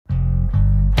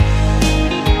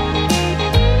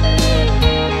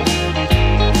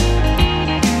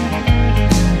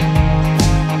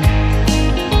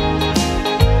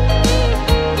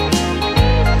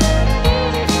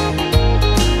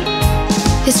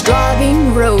was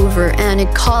driving Rover and a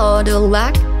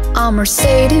Cadillac, a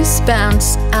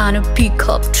Mercedes-Benz and a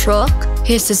pickup truck.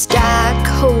 He's a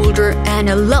stakeholder and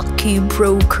a lucky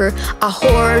broker, a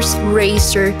horse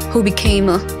racer who became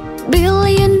a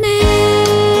billionaire.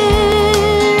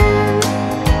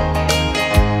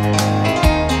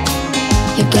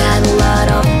 You got a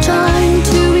lot of time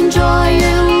to enjoy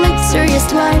your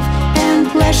luxurious life and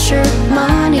pleasure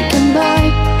money can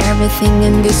buy. Everything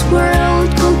in this world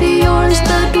could be yours,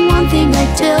 but one thing I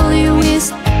tell you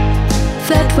is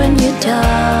that when you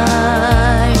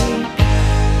die,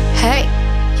 hey,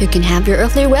 you can have your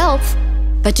earthly wealth,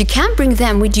 but you can't bring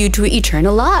them with you to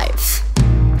eternal life.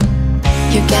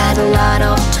 You got a lot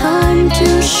of time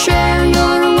to share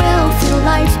your wealthy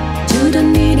life to the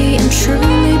needy and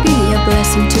truly be a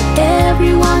blessing to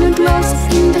everyone who dwells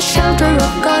in the shelter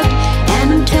of God.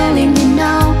 And I'm telling you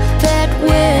now that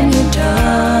when you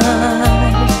die,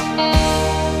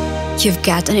 you've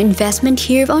got an investment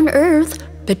here on earth,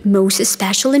 but most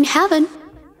special in heaven.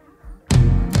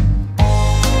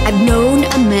 I've known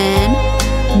a man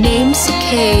named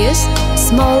Zacchaeus,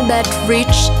 small but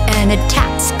rich and a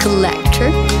tax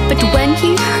collector. But when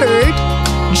he heard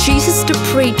Jesus the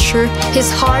preacher,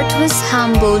 his heart was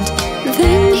humbled,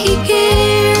 then he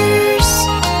cares.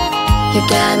 You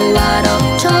got a lot of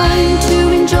time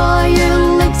to enjoy your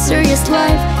luxurious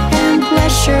life and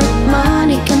pleasure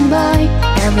money can buy.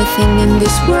 Everything in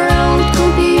this world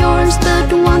could be yours,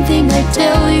 but one thing I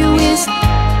tell you is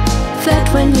that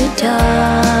when you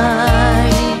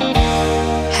die,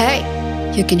 hey,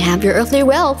 you can have your earthly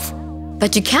wealth,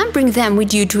 but you can't bring them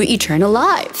with you to eternal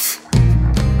life.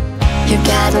 You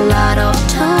got a lot of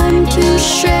time to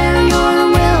share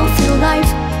your wealthy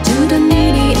life to the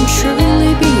needy and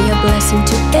truly be a blessing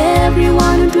to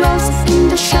everyone who dwells in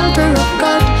the shelter of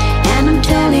God. And I'm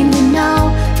telling you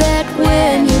now that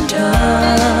when you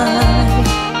die,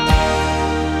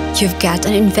 you've got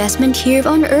an investment here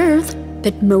on earth,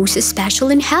 but most special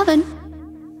in heaven.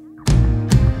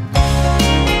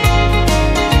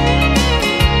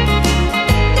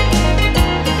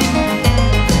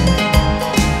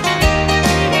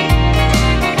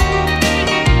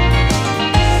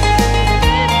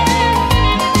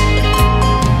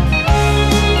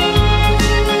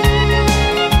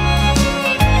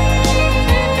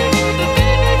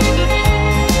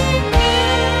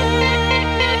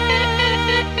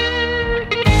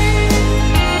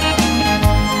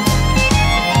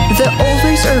 The old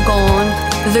days are gone,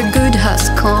 the good has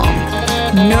come.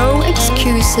 No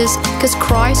excuses, cause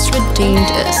Christ redeemed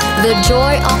us. The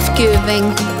joy of giving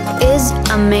is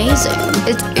amazing.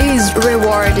 It is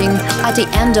rewarding at the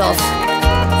end of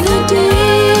the day.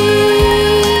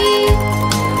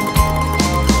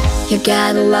 You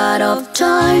got a lot of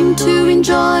time to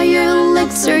enjoy your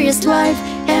luxurious life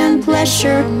and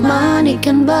pleasure money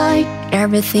can buy.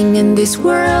 Everything in this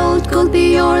world could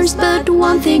be yours, but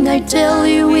one thing I tell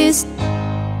you is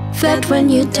that when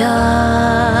you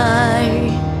die,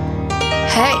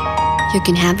 hey, you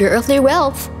can have your earthly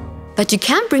wealth, but you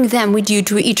can't bring them with you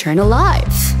to eternal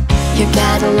life. You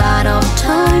got a lot of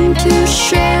time to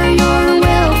share your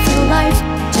wealthy life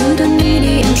to the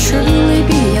needy and truly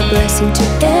be a blessing to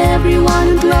everyone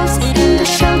who dwells in the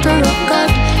shelter of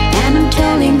God. And I'm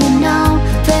telling you now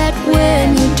that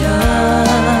when you die,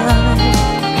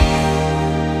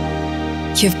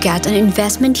 you've got an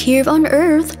investment here on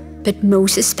earth, but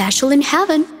most special in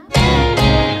heaven.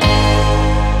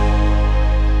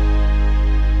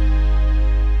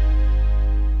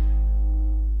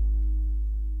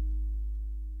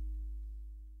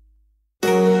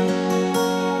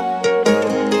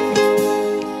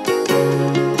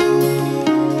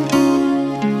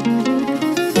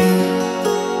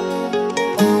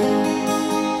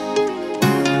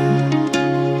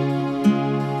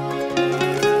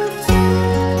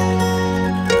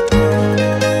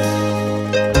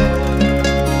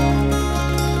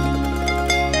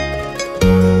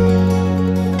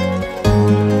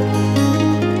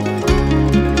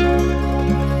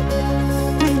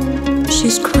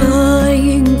 She's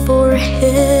crying for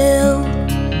help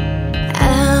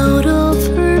out of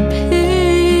her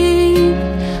pain,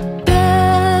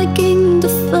 begging the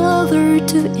Father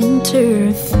to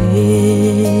intervene.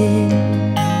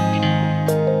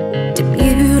 The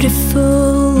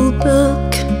beautiful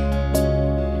book,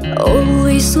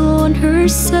 always on her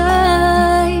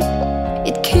side,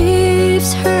 it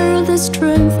gives her the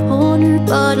strength on her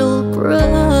battle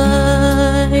cry.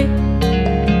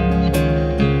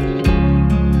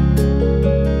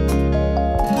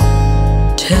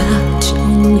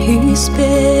 His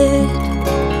bed,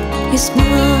 his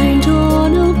mind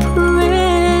on a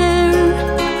prayer,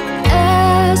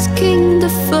 asking the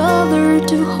Father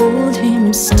to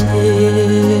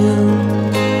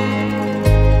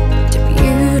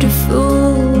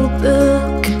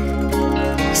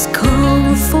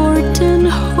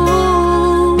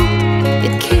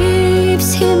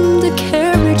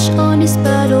this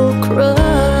battle cry.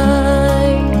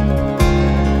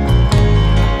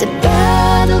 The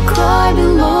battle cry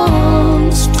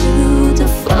belongs to the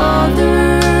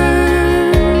Father.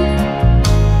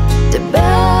 The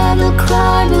battle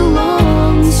cry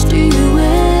belongs to you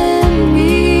and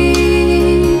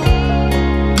me.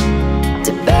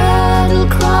 The battle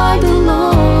cry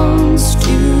belongs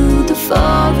to the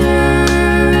Father.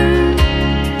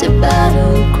 The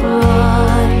battle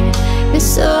cry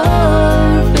is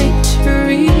our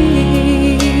victory.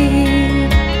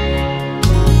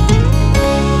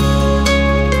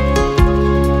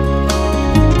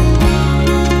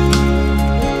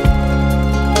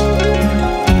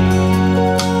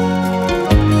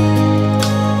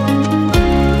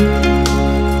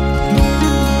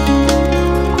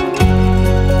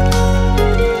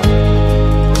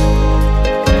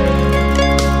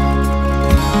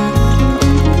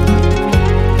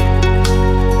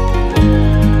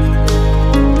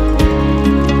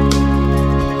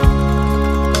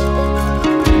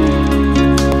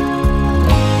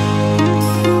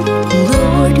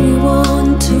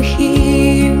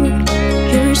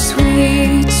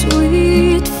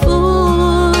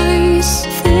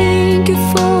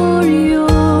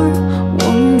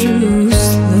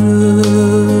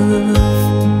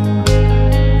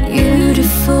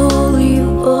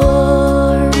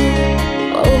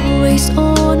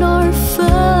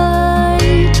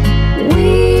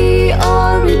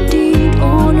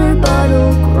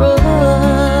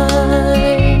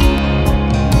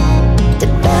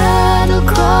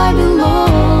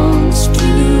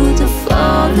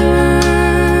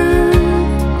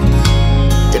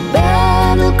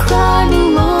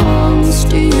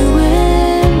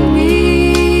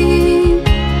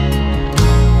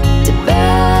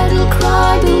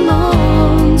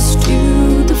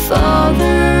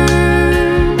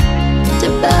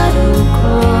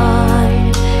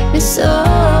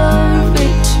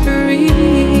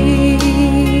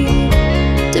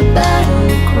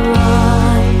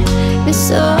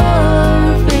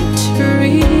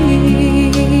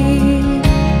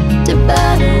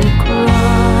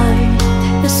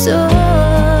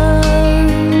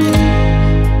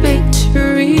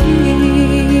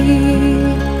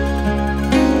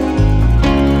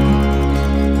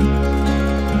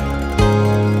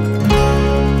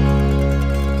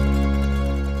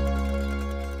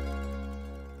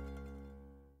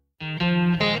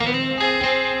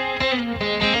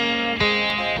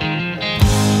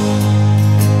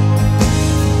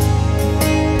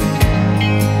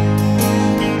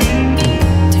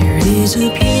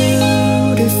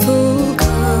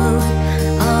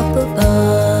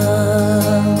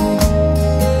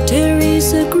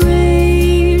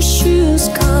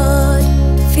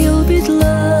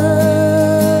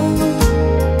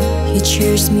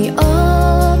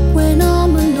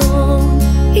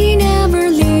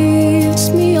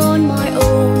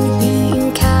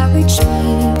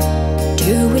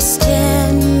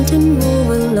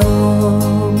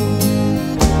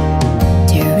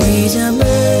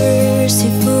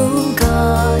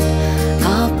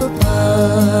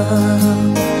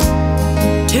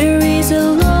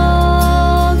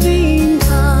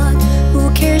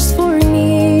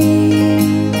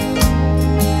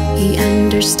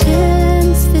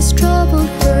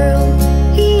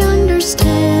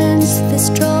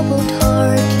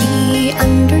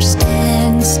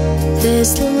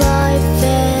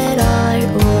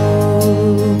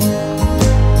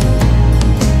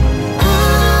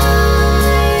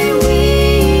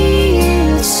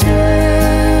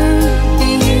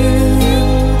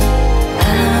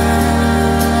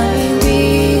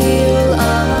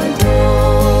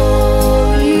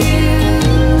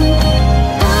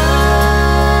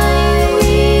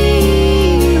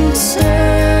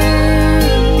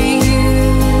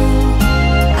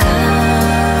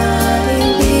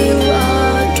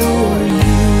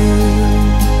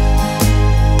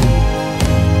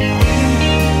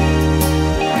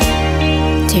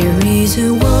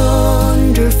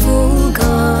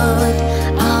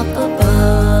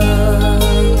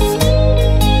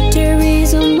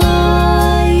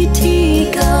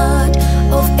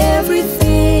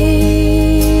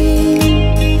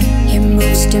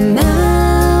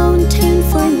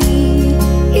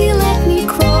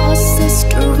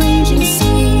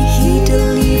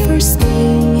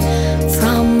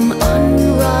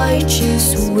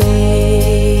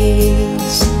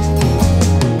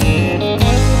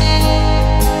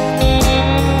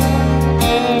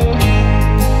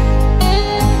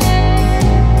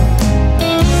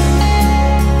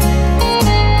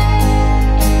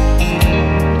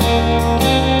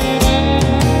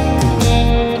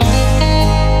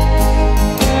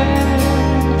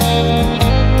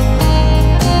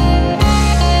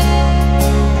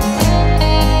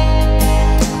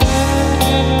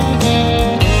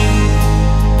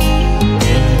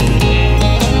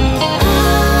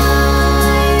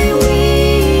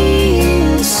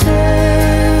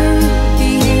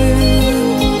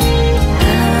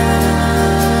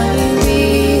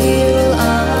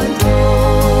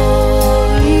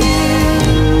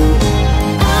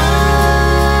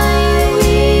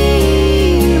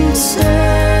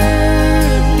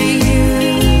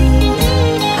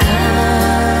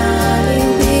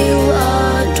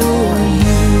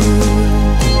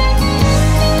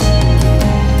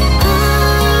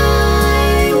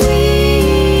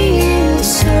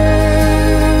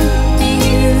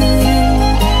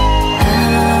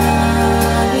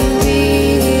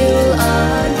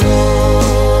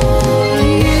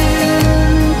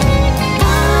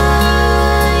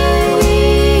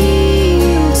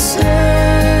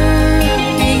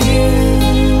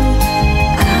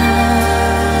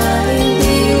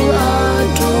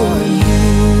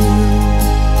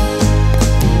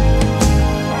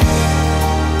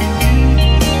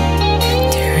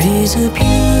 the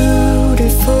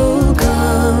beautiful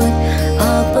God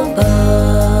up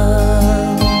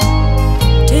above.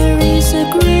 There is a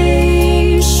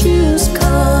gracious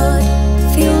God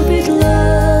filled with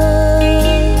love.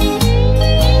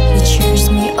 He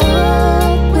cheers me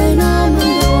up when I'm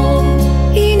alone.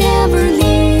 He never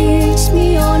leaves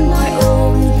me on my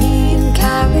own. He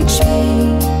encourages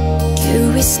me to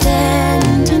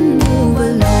withstand and move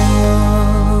along.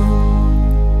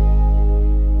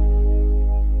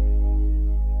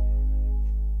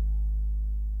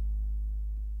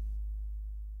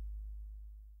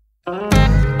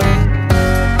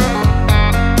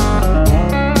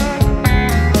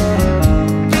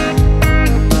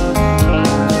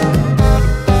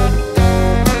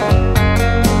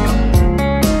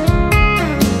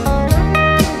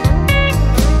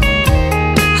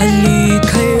 Halika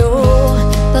kayo,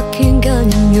 pakinggan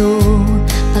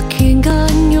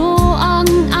nyo ang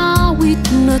awit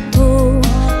na to.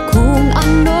 Kung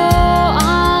ano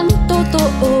ang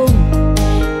totoo,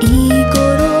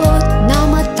 igorot na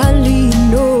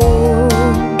matalino.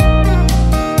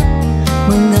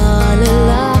 Mga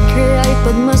lalaki ay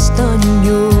pagmasdan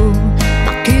nyo,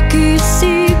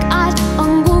 makikisig at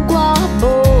ang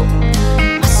gugwapo,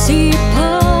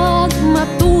 masipag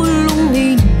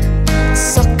matulungin.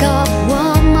 Sa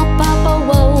kapwa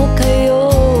mapapawaw kayo.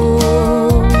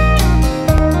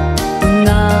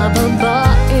 Mga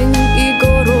babaeng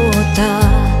igorota,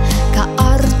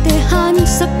 kaartehan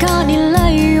sa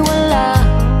kanila'y wala.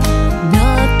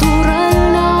 Natural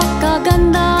na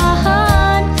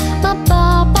kagandahan,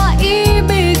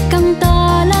 mapapaibig kang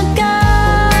talaga.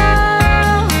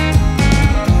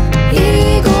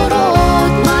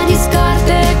 Igorot,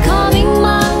 madiskarte kaming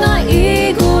mga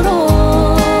igorot.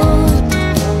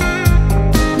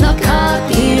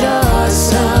 Nakatira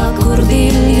sa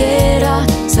Cordillera,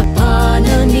 sa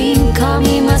pananim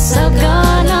kami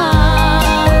masagana.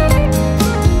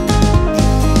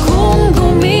 Kung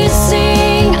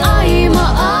gumising ay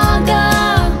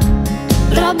maaga,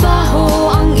 trabaho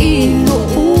ang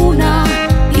inuuna.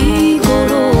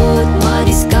 Igorot,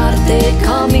 madiskarte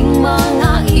kaming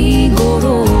mga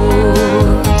igorot.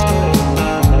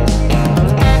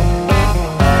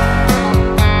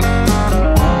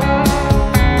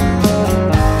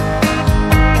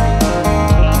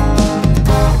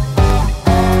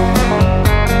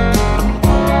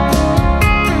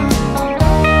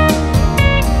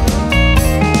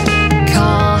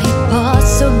 Kahit pa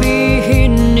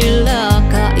sabihin nila,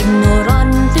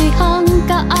 ka-ignorante ang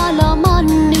kaalaman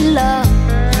nila.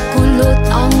 Kulot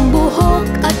ang buhok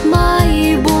at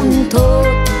may buntot,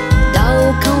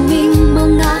 daw kaming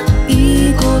mga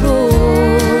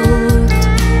igorot.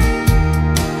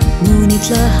 Ngunit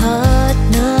lahat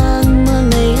ng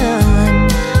mga yan,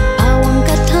 awang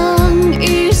katang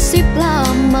isip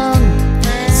lamang.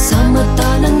 Sa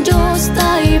mata ng Diyos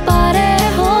tayo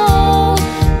pareho,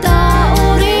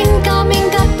 tao rin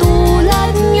kaming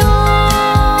katulad nyo.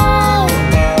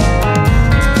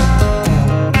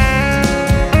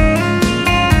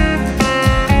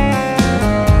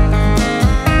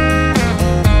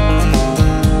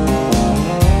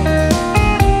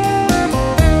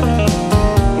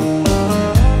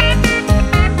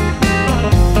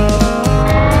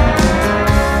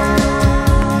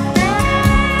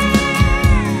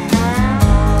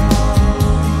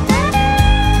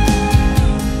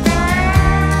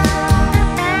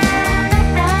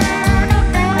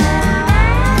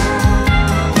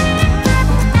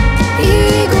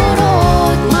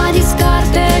 Igorot,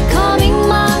 madiskarte kaming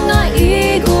mga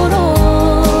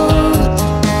igorot.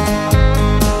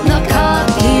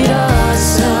 Nakatira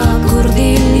sa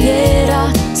Cordillera,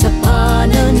 sa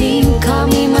pananim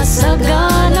kami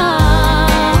masagana.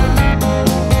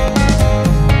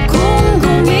 Kung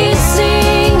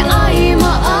gumising ay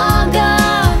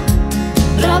maaga,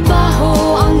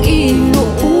 trabaho ang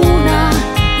inuuna.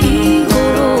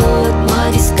 Igorot,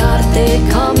 madiskarte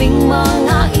kaming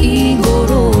mga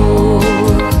igorot.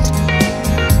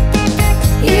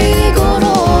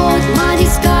 Igorot,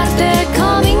 madiskarte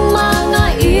kaming mga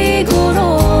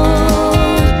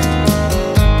igorot.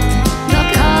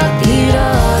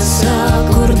 Nakatira sa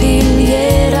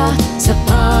Cordillera, sa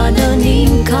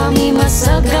pananim kami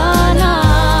masagana.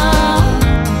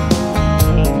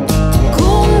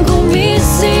 Kung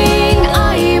gumising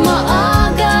ay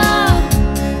maaga,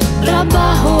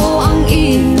 trabaho ang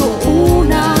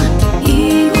inuuna.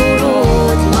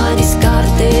 Igorot,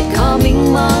 madiskarte kaming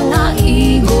mga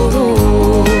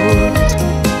igorot.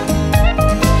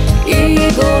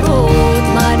 Igorot,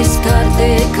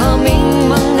 madiskarte kaming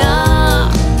mga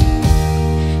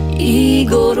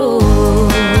igorot.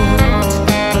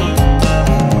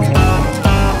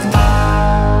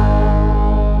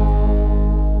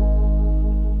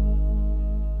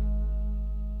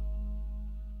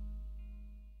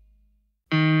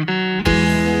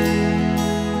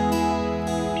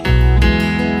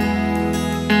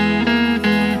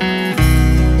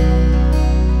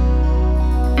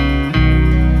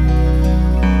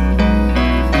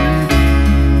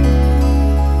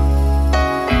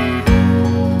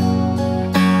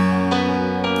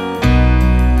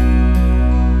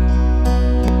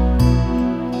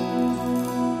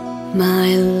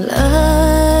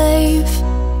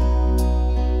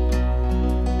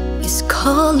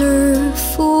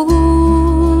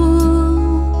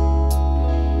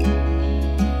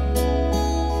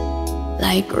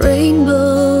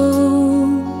 rainbow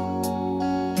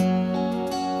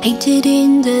painted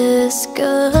in the sky.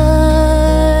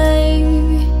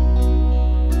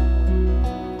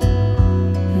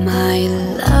 My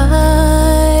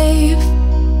life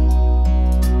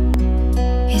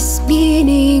is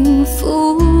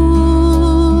meaningful.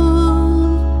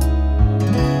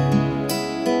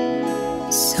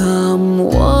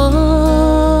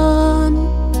 Someone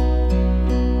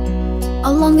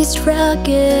along this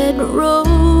rugged road,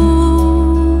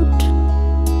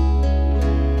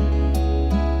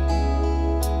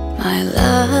 my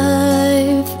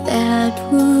life, that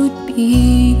would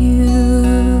be you.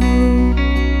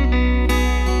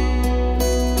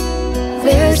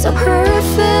 There's a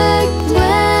perfect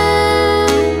plan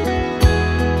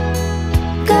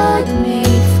God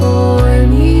made for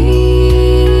me.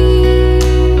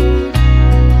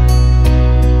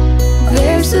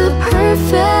 There's a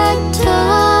perfect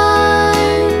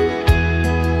time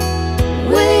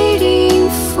waiting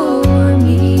for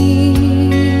me.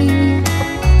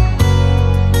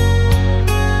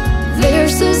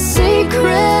 There's a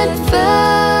sacred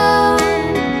vow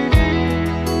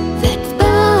that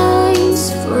binds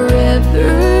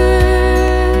forever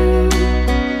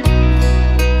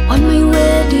on my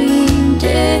wedding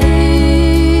day.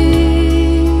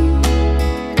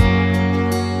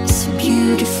 It's a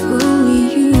beautiful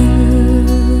you.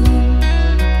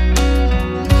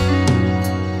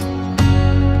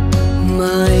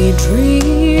 My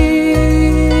dream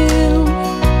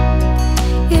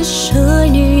is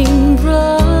shining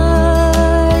bright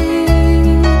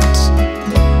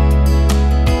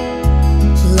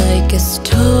like a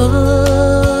star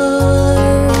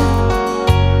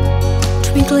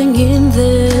twinkling in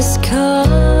the sky.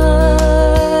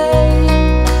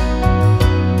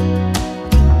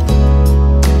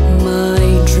 My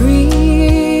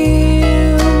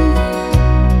dream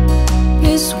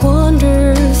is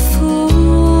wonderful.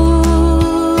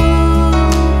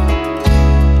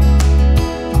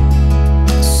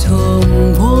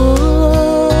 Someone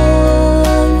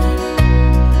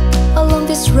along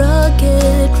this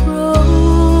rugged road,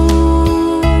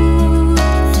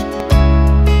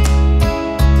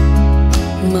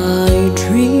 my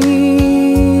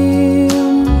dream,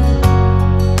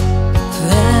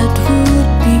 that would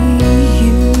be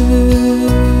you.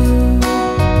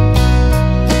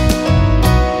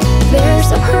 There's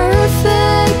a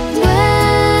perfect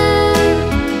plan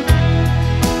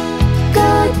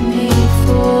God made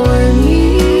for me.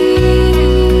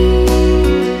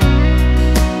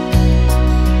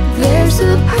 There's a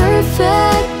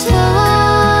perfect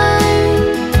time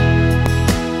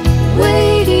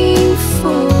waiting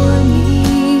for me.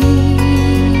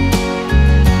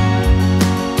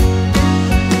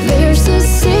 There's a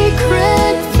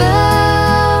sacred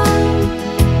vow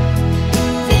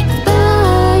that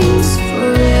binds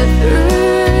forever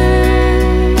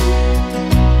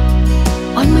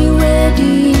on my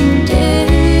wedding day.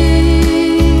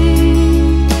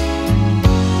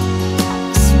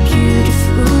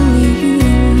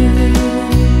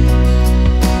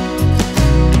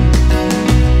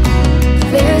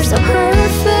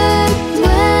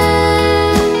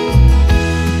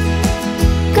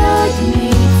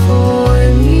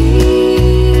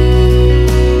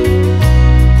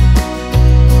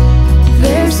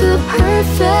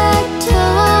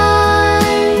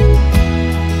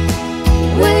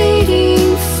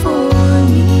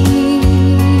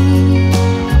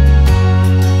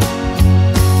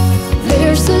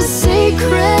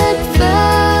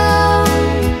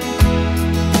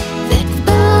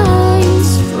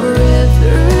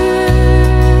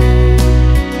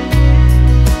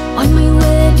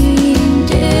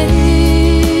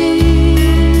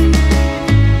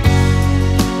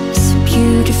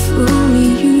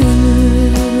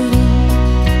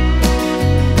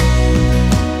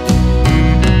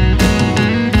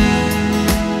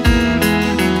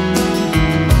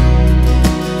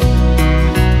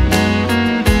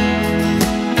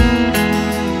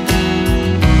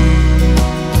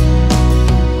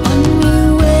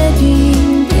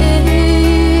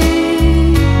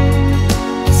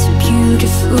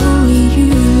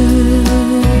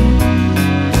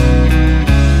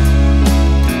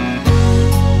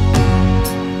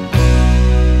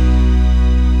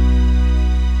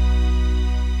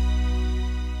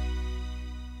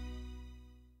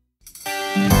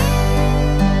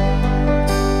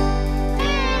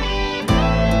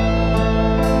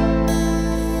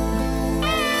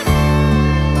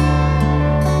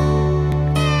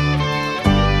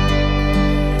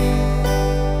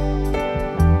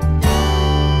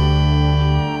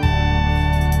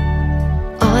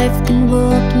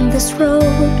 this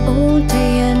road all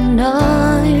day and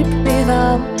night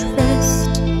without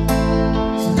rest.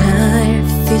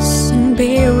 Life is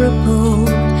unbearable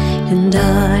and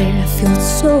I feel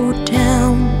so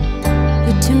down.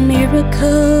 But a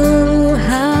miracle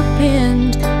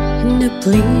happened in the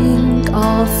blink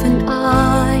of an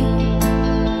eye.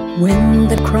 When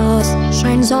the cross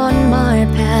shines on my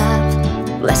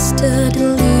path, blessed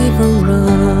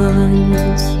deliverance.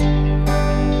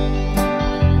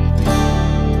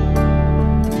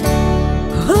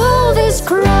 Oh, this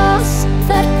cross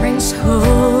that brings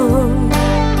hope,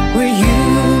 where you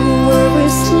were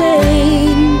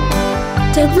slain.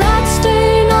 The blood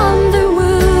stain on the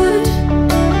wood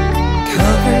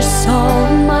covers all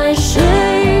my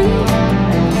shame.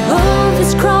 Oh,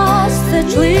 this cross that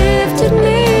lifted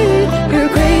me, your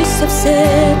grace has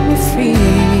set me free.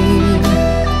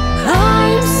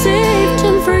 I'm saved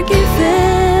and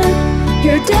forgiven,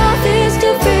 your death is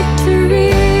the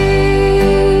victory.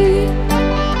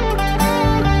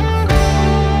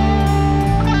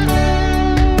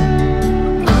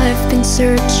 I've been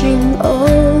searching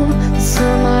all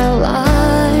through my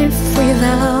life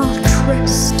without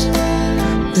rest.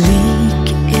 Bleak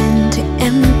and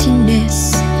emptiness,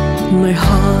 my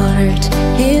heart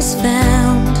is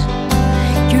found.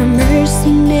 Your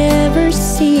mercy never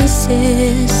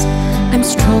ceases, I'm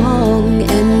strong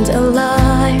and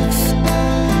alive.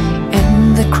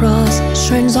 And the cross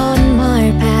shines on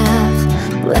my path,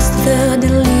 bless the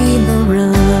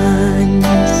deliverance.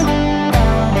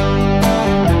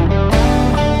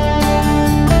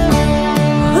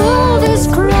 Oh, this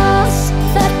cross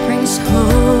that brings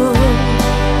hope,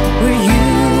 where you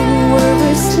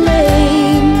were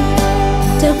slain.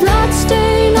 The blood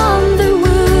stain on the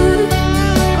wood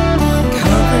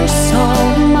covers all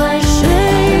my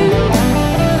shame.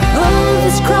 Oh,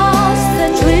 this cross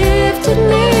that lifted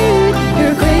me,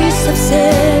 your grace has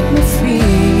set me free.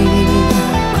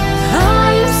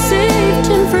 I am saved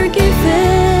and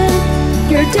forgiven,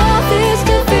 your death is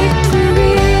the victory.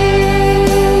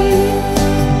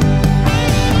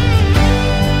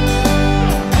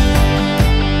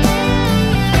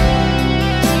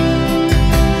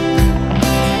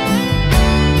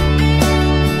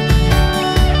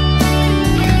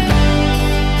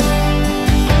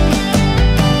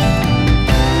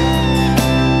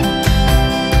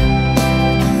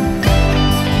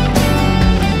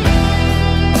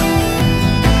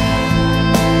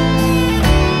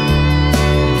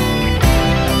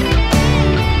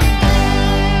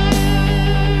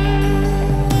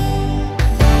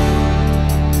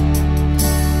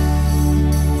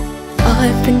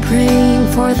 I've been praying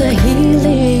for the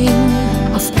healing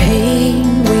of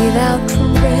pain without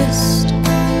rest.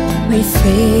 My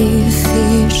faith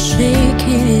is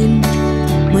shaken,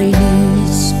 my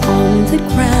knees on the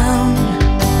ground.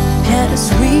 Had a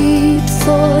sweet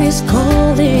voice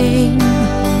calling,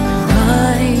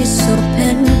 rise up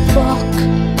and walk.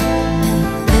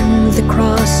 And the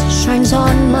cross shines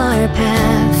on my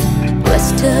path,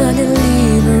 blessed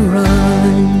deliverance.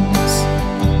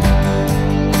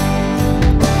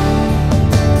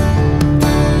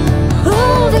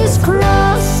 This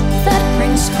cross that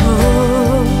brings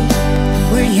hope,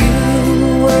 where you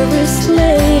were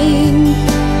slain.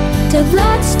 The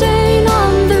blood stain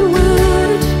on the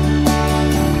wood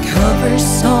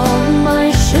covers all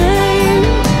my shame.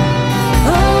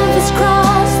 Oh, this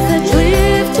cross that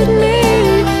lifted me,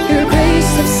 your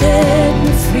grace has set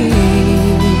me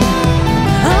free.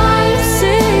 I'm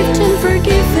saved and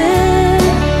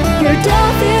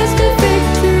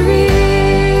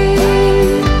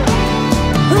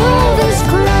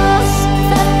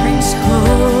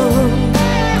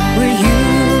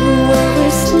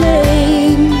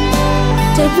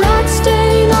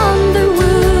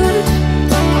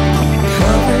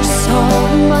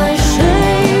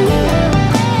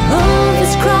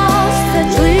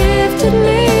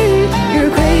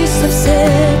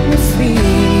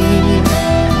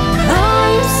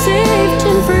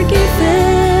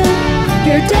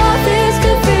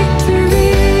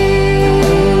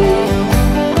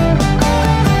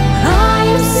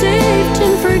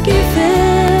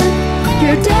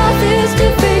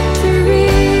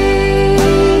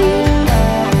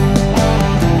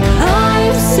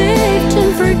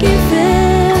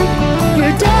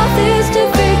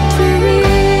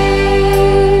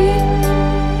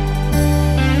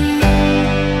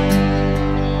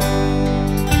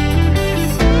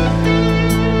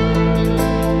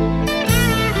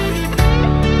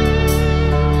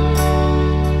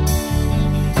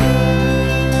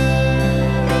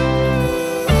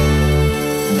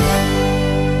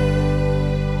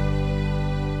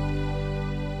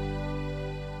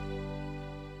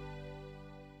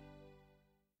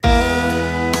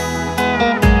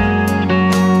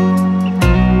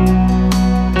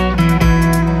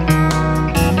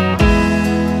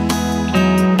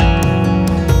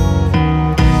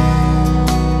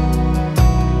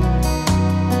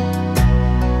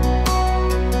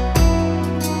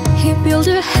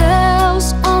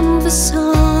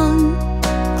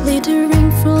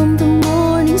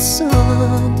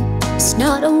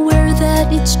not aware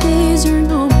that its days are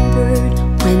numbered.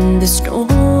 When the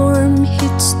storm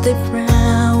hits the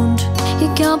ground, he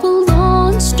gambled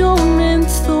on stone and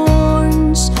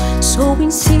thorns,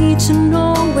 sowing seeds in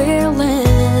nowhere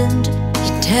land.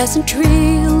 He doesn't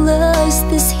realize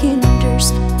this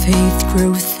hinders faith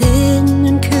grew thin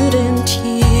and couldn't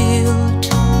yield.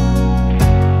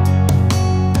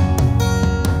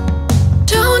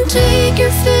 Don't take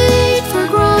your faith for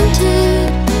granted.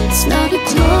 It's not a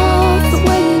cloth the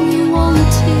way you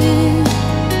want it,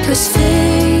 'cause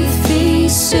faith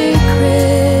is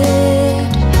sacred.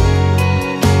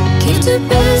 Give the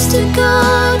best to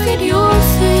God with your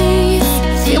faith.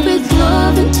 Fill with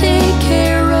love and take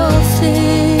care of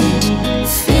it.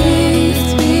 Faith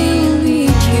will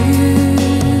lead you.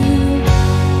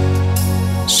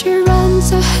 She runs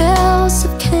a house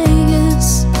of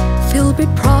chaos, filled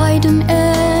with pride and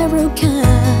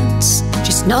arrogance.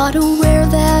 She's not aware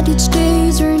that its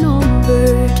days are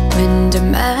numbered when the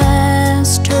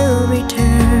Master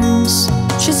returns.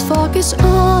 She's focused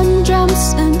on gems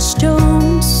and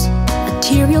stones,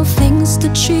 material things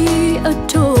that she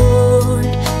adored,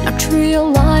 not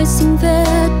realizing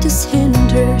that this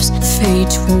hinders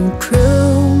faith won't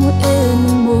grow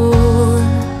anymore.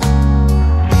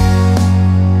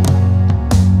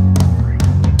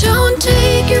 Don't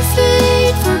take your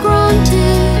faith for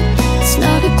granted. It's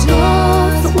not a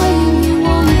cloth the way you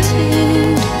want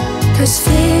it, 'cause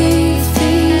faith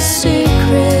is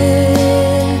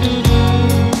sacred.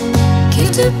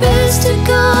 Give the best to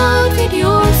God with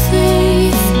your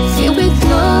faith. Fill with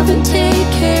love and take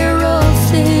care of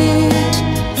it.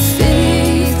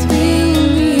 Faith will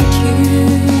lead you.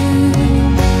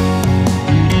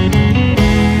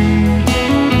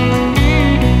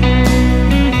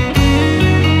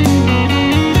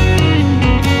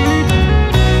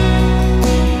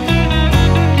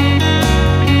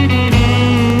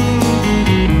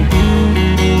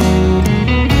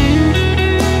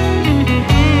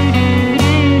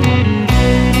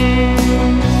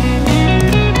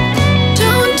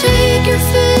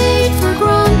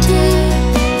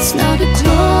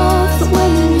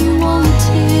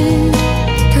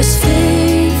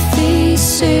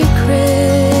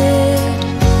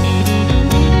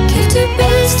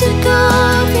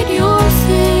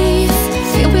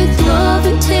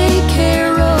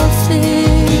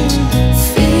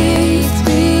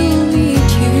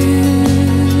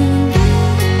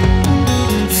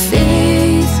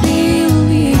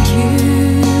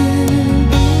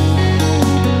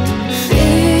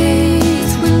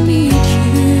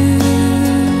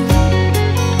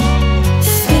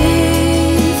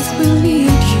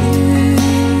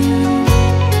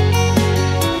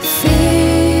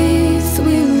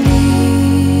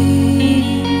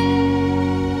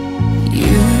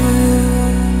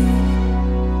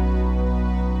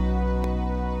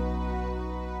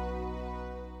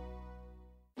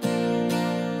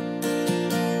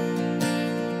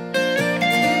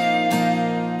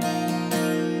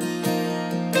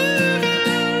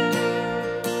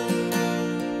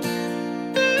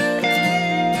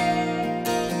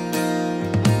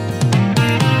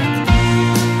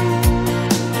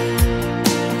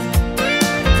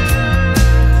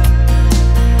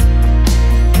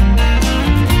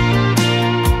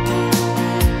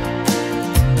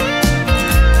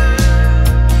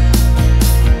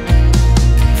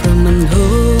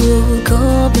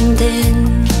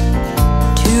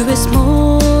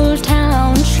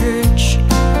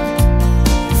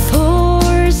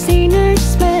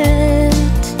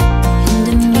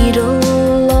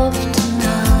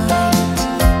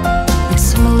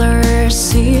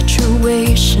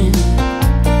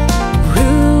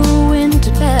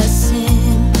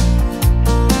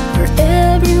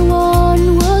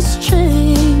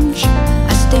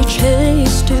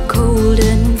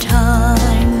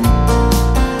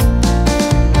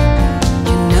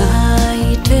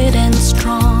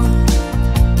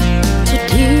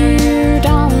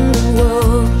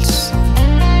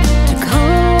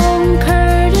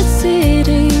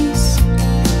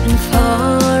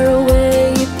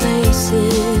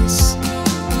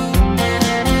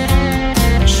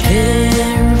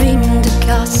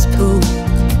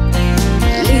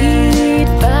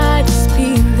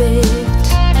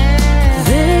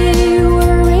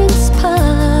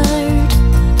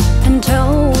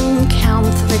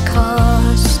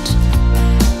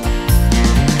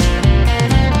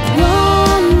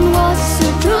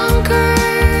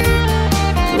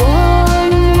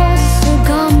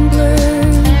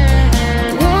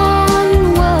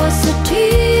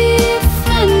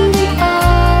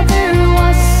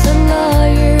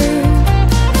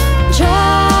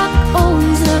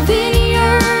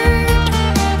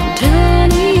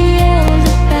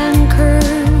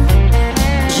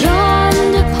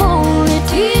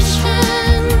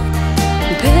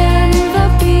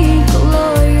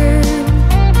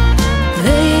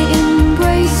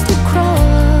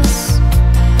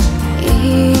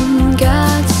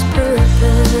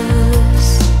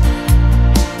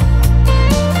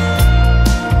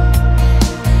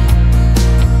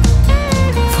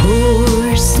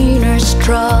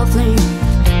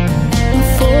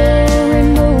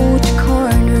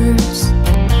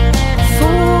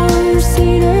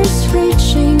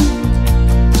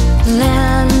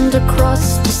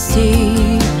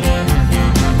 sea.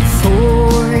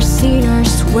 For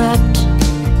sinners wept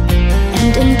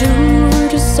and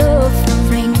endured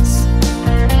sufferings.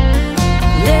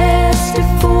 Blessed the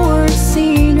four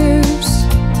sinners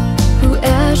who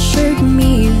ushered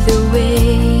me the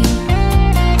way.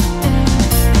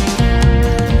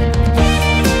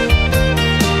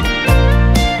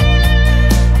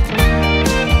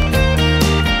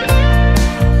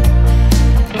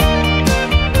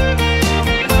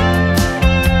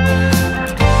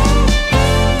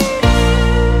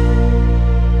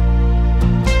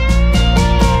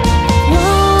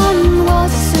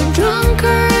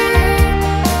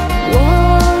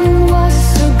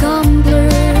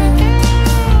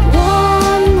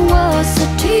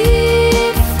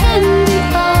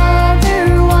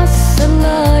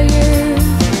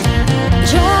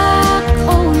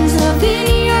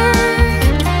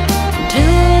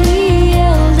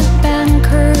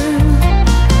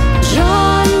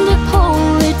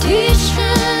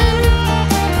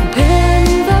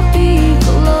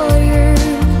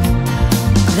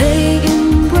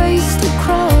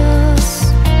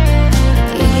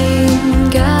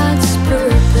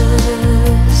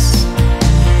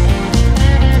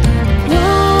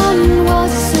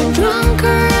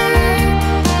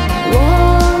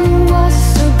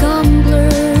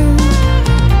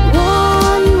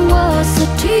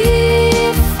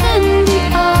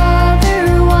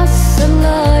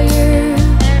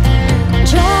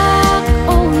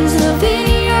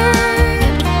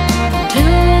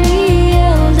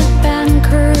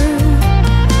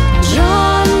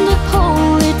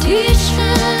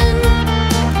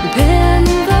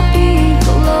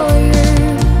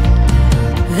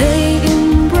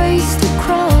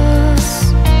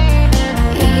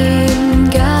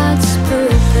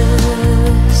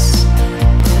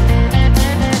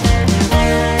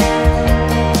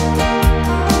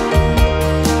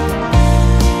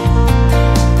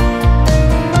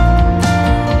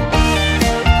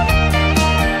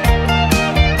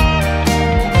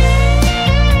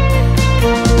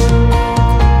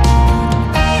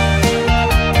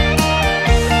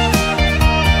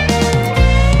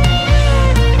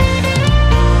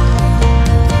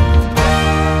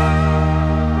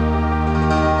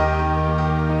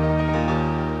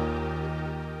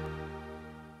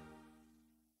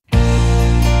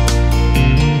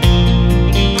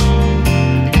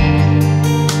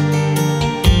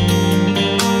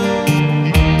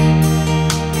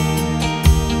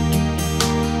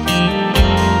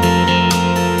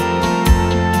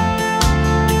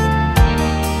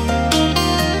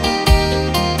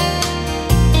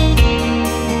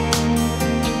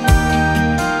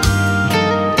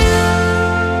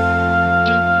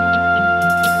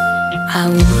 I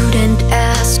wouldn't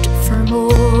ask for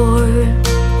more.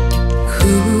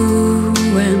 Who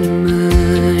am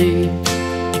I?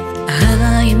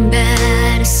 I am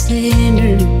but a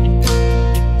sinner,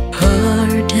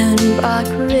 pardoned by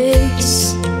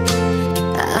grace.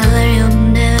 I am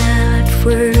not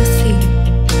worthy,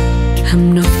 I'm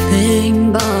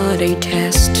nothing but a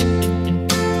test.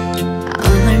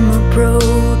 I'm a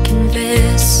broken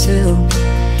vessel,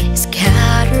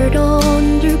 scattered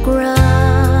on the ground.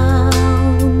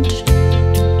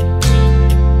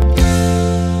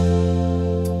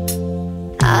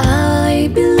 I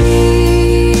believe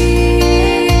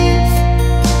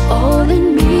all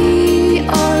in me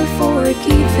are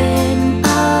forgiven.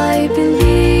 I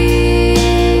believe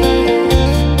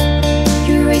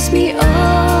you raise me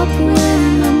up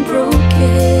when I'm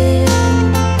broken.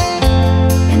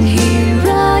 And here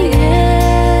I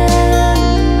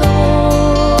am,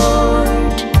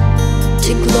 Lord,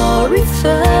 to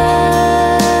glorify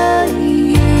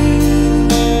you,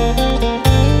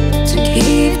 to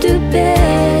give the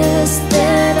best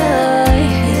that I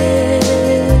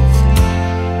have.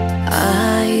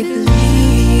 I believe.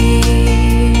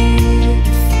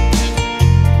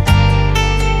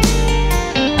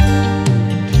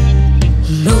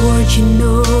 Lord, you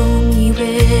know me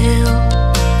well.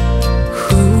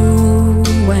 Who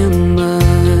am I?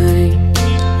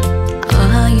 I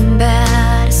am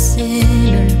but a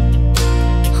sinner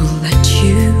who let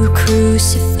you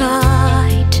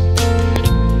crucified.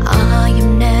 I am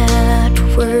not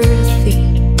worthy,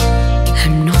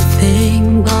 I'm nothing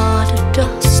but a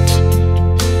dust.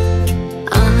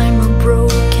 I'm a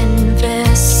broken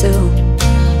vessel,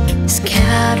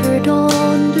 scattered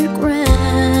on the ground.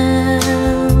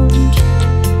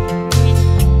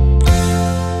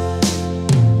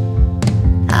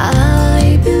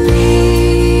 I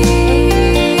believe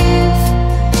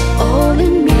all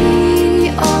in me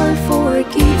are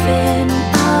forgiven.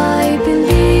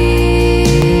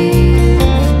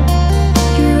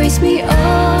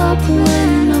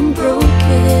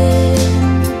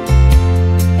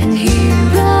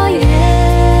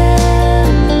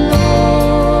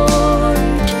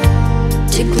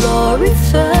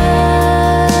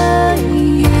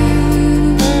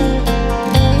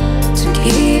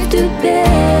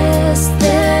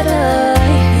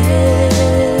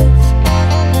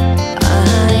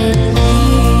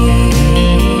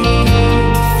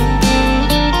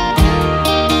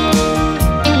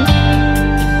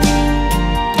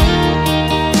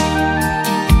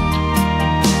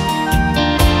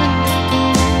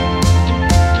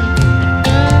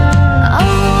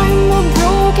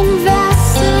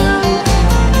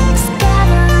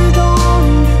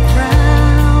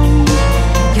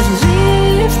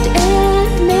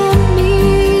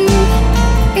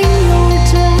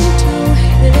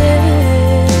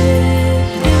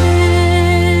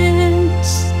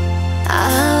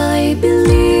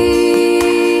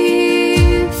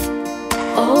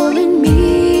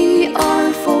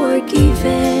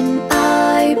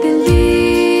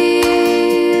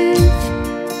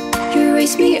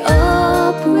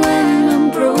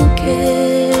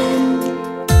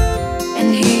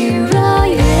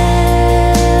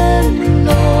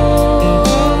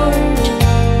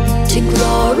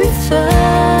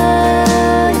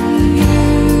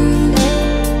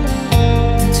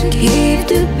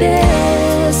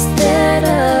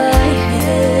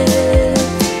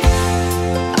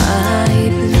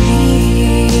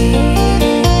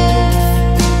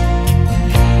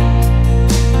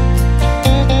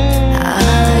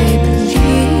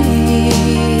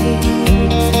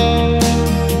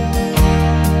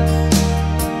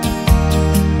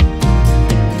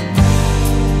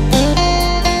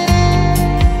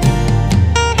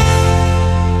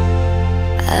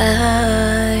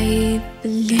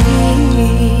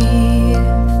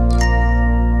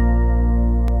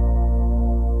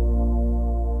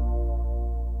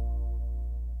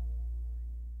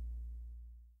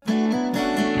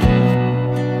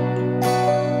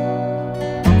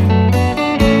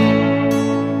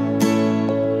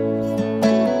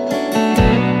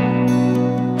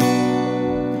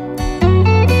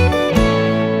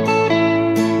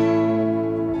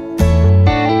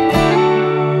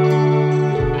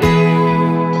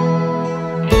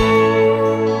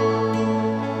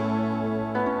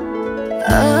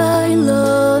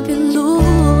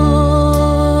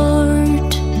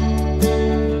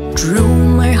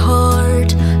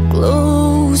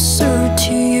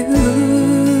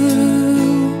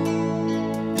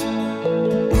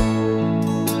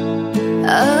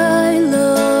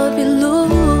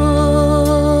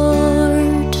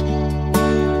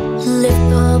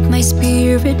 my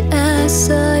spirit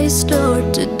as I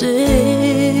start the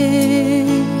day.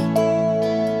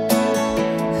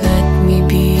 Let me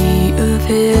be a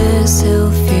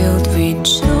vessel filled with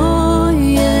joy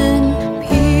and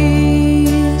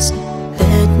peace.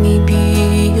 Let me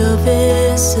be a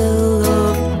vessel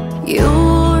of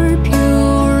your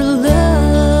pure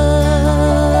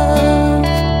love.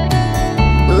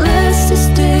 Bless this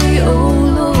day, oh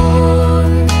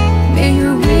Lord. May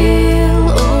your will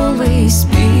always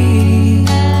be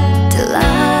the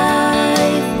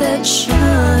light that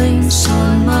shines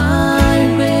on my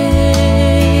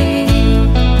way.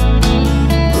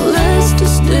 Bless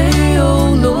this day, oh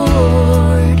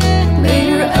Lord. May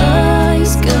your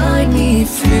eyes guide me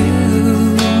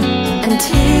through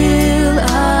until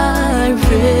I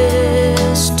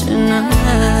rest tonight.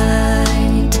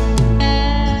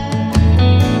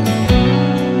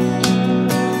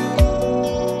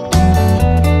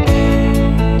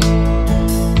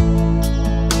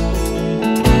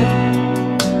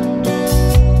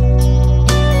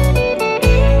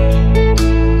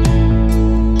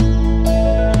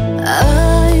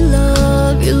 I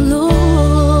love you, Lord.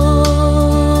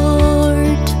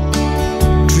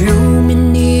 Draw me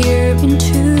near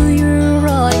into your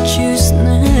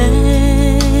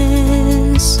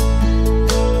righteousness.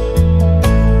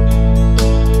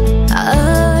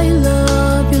 I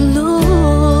love you,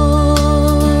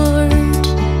 Lord.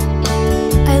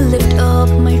 I lift up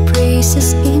my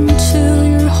praises into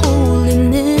your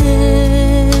holiness.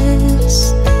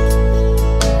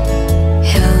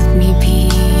 Help me be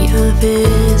a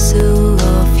vessel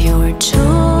of your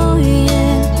joy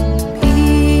and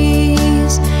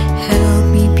peace. Help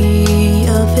me be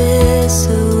a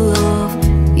vessel of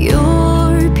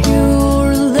your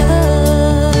pure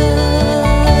love.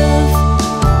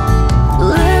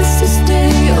 Bless this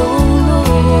day, oh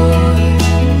Lord.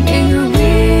 May your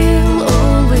will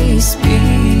always be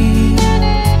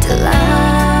the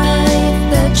light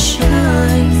that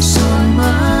shines on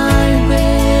my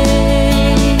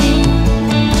way.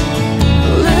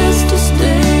 Bless this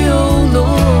day, oh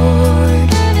Lord.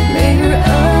 May your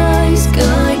eyes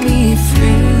guide me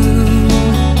through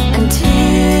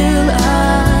until I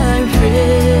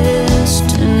rest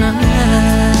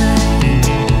tonight.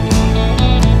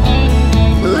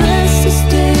 Bless this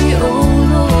day, oh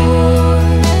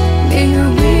Lord. May your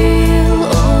will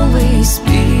always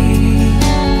be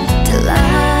the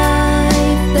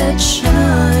light that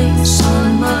shines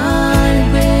on my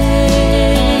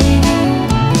way.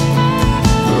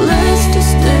 Bless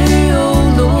this day, oh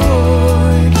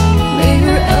Lord. May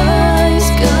your eyes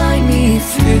guide me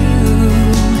through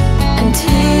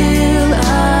until I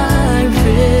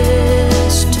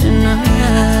rest tonight.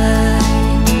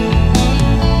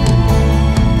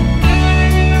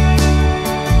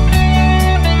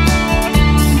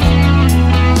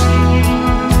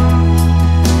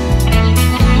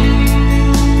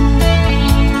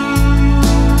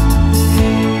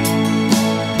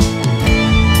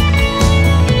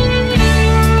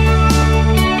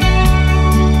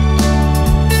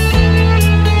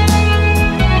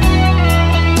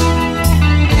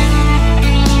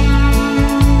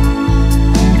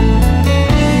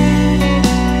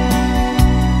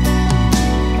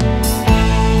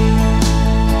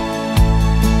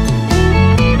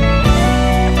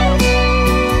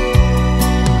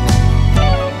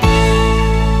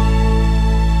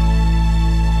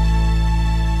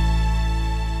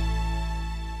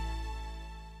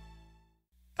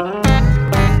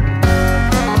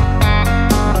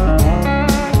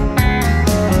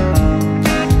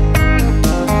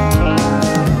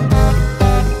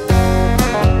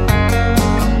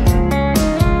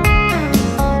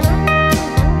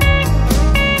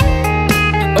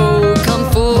 Oh, come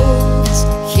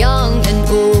forth, young and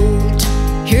old.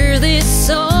 Hear this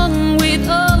song with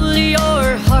all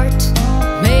your heart.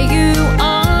 May you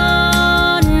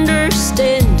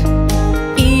understand.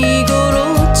 Eagle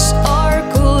roots are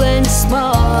cool and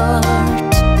smart.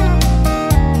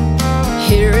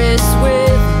 Here is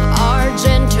with our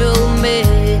gentlemen.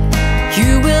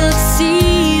 You will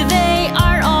see they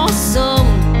are awesome.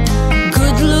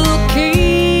 Good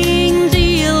looking,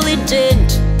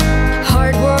 diligent,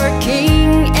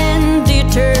 hardworking and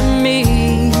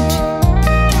determined.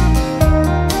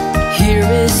 Here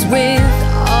is with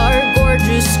our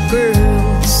gorgeous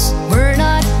girls. We're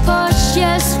not posh,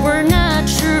 yes, we're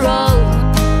natural.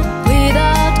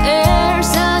 Without airs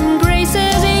and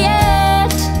graces yet,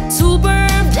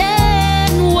 superb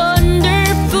and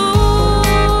wonderful.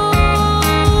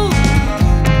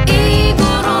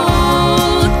 Eagle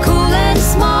root, cool and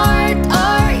smart,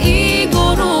 our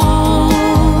eagle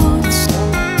roots.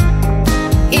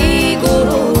 Eagle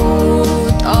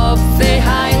root of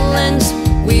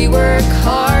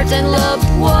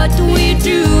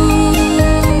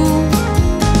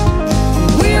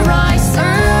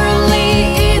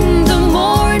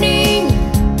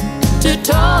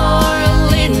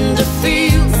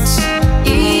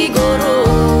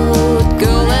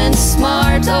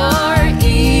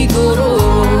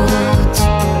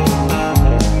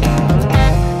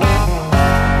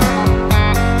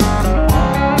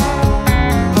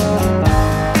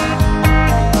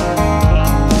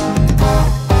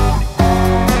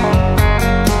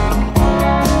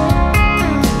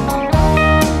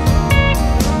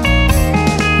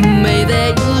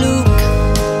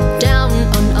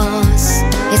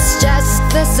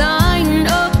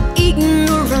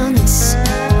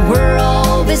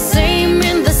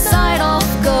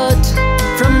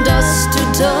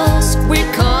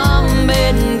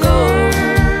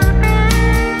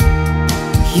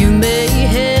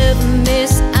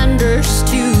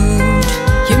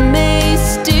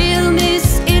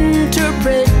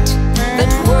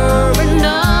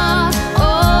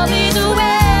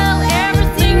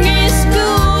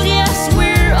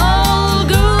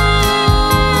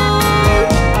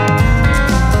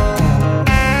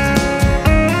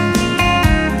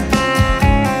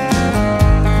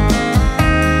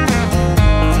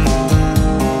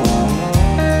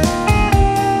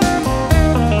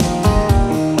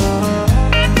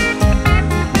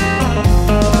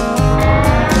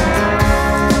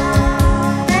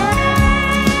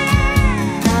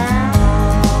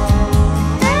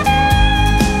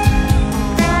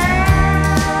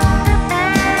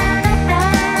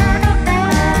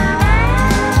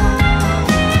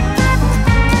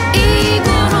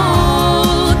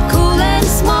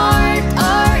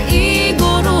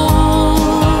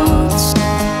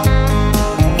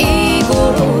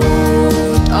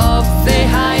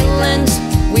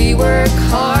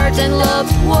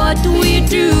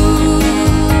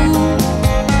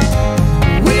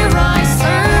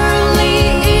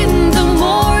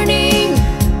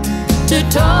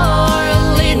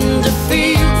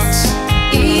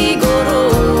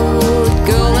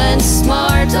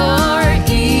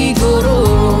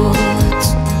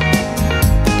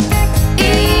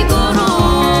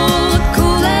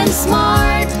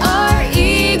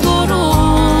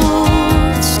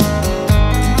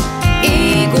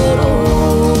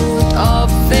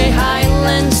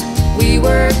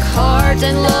work hard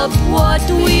and love what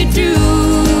we do.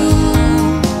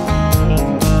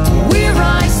 We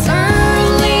rise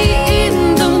early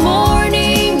in the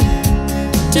morning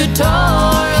to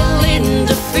toil in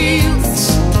the fields.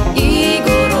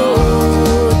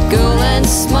 Igorot, girl and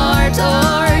smart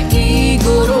are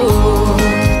Igorots.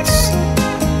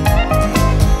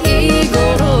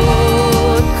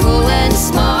 Igorot, cool and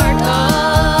smart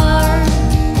are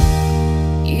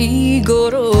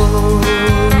Igorots.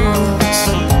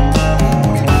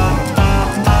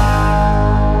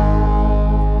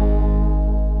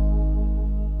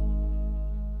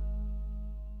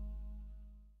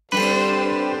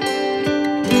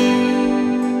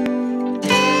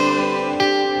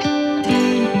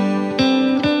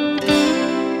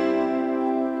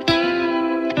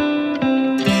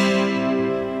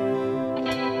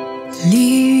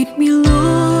 Lead me,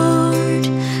 Lord,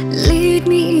 lead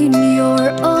me in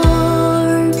your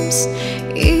arms,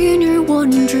 in your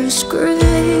wondrous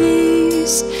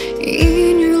grace,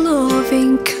 in your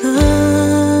loving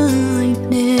kindness.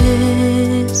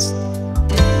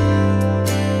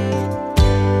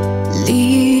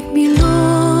 Lead me,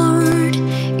 Lord,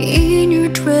 in your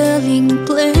dwelling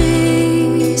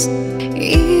place,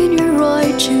 in your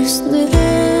righteousness.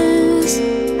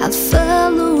 I'll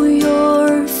follow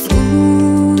your footsteps.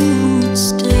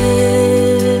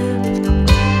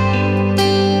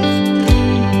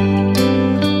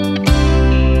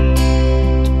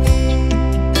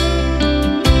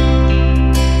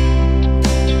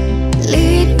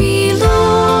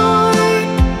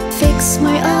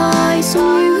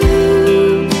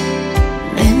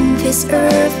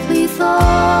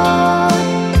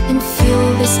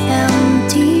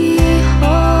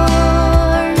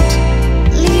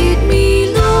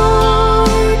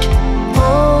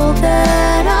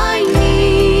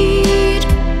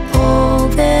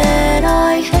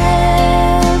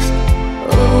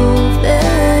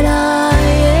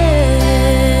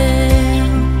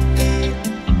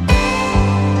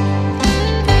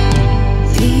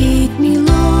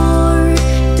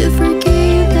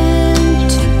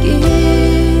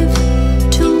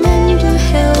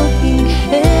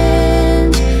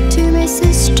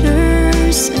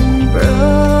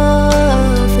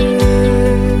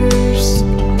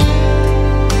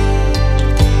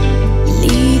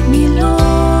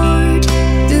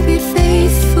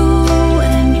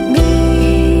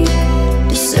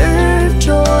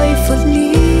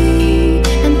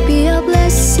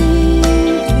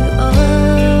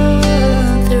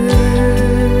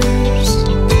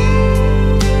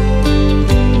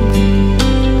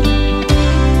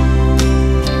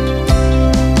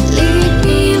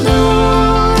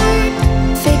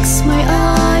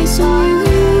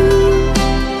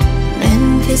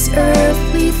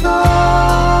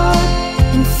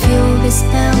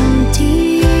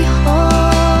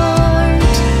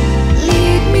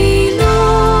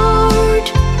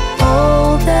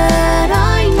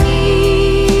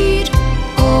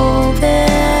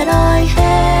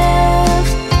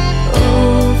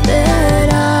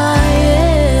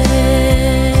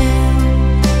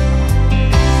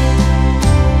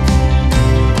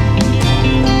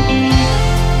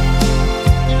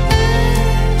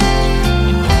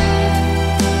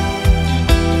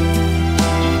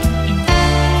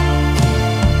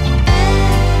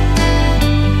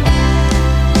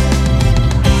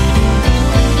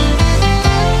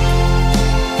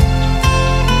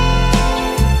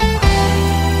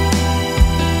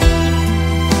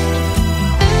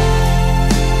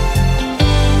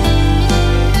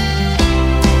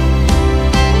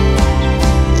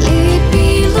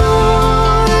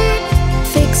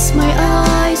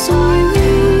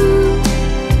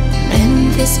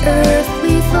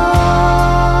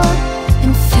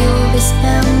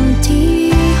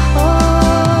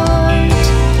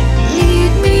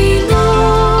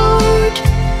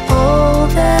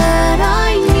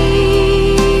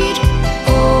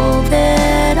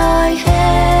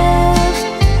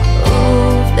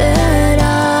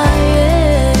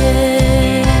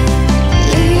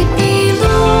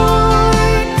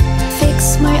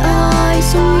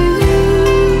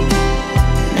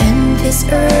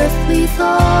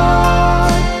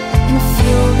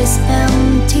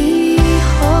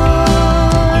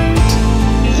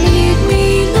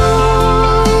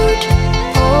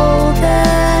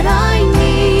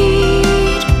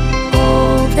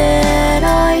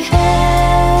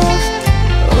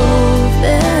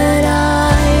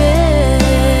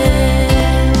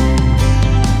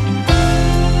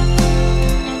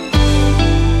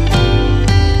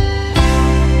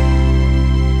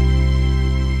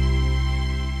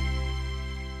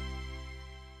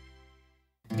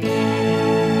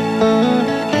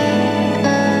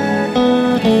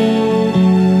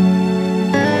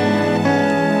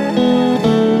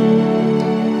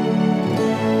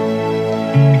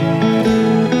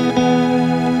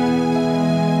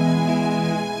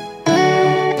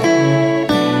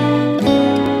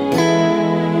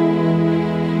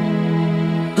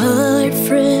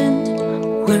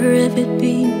 you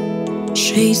been?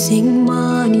 Chasing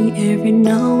money every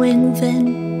now and then,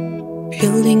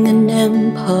 building an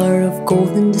empire of gold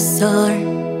and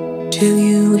desire. Do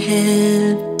you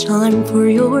have time for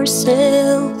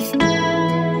yourself?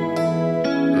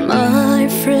 My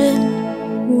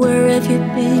friend, where have you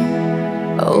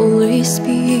been? Always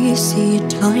busy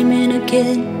time and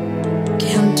again,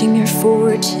 counting your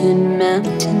fortune,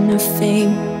 mountain of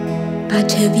fame.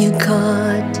 But have you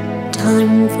got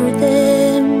time for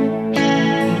them?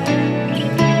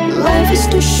 Life is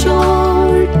too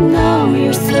short, now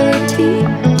you're 30.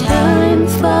 Time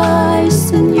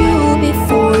flies and you'll be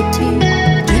 40.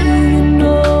 Do you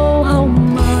know how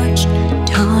much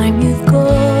time you've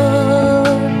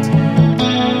got?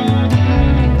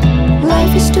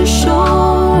 Life is too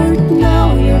short,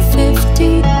 now you're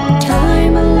 50.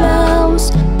 Time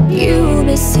allows you'll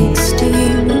be 60.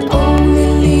 But only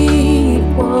live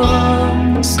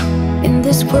once in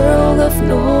this world of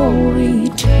no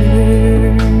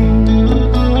return.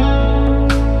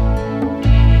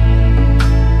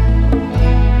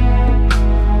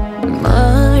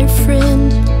 My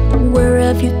friend, where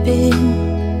have you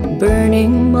been?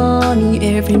 Burning money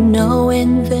every now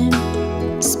and then,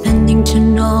 spending to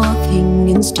nothing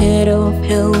instead of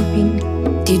helping.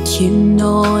 Did you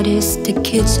notice the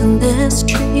kids on the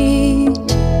street?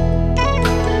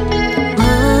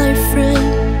 My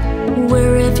friend,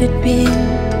 where have you been?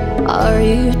 Are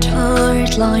you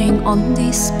tired lying on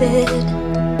this bed,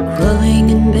 crying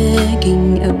and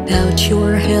begging about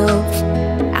your health,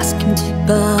 asking to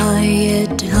buy a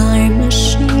time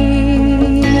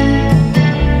machine?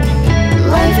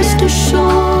 Life is too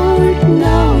short,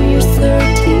 now you're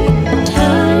 30.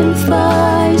 Time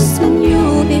flies and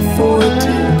you'll be 40.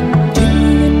 Do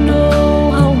you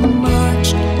know how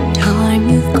much time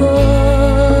you've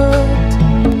got?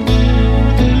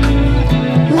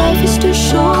 Life is too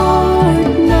short,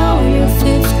 now you're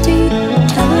 50.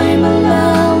 Time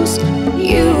allows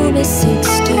you'll be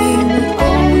 60. We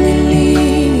only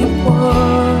live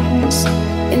once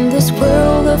in this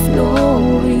world of no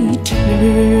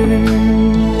return.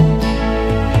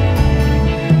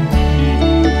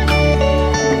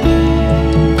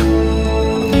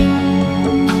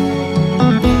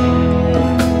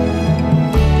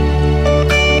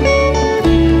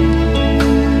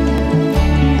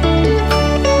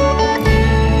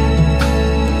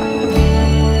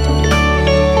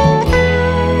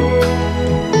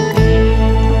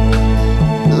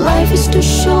 Life is too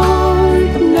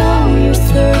short, now you're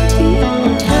 30.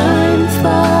 Time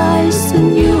flies and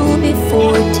you'll be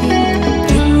 40.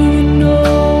 Do you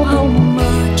know how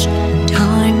much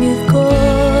time you've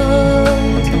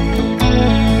got?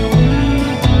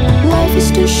 Life is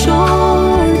too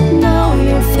short, now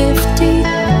you're 50.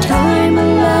 Time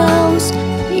allows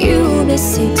you'll be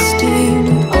 60.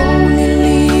 We only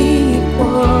live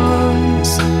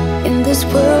once in this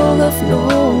world of no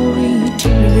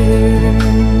return.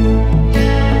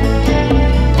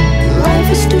 Life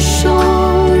is too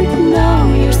short, now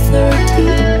you're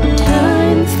 30.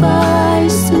 Time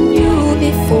flies and you'll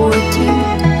be 40.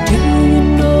 Do you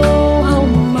know how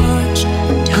much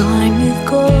time you've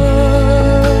got?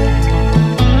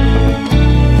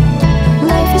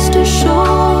 Life is too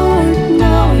short,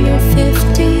 now you're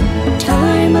 50.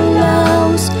 Time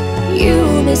allows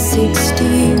you'll be 60.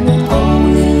 We'll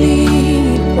only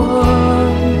live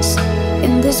once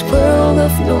in this world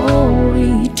of no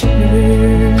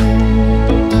return.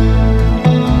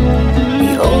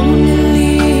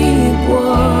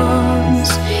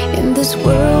 This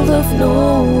world of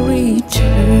no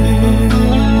return.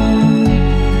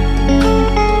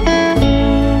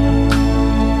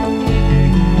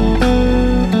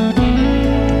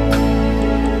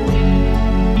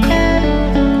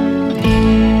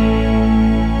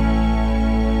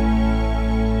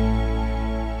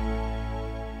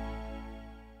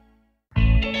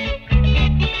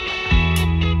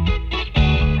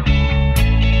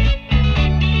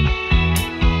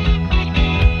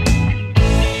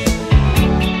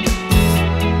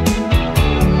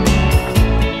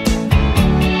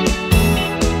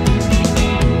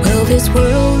 This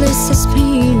world is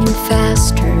spinning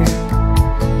faster,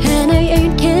 and I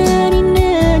ain't getting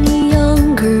any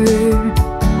younger.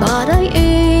 But I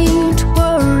ain't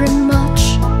worried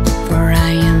much, for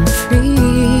I am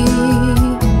free.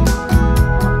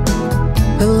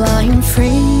 Well, I am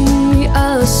free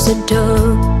as a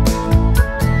dove.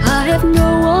 I have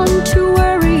no one to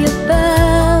worry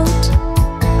about.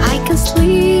 I can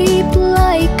sleep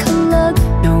like a log,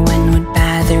 no one would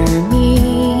bother me.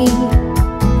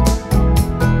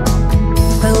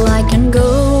 I can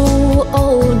go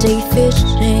all day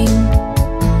fishing,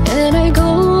 and I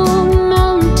go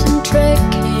mountain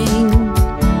trekking.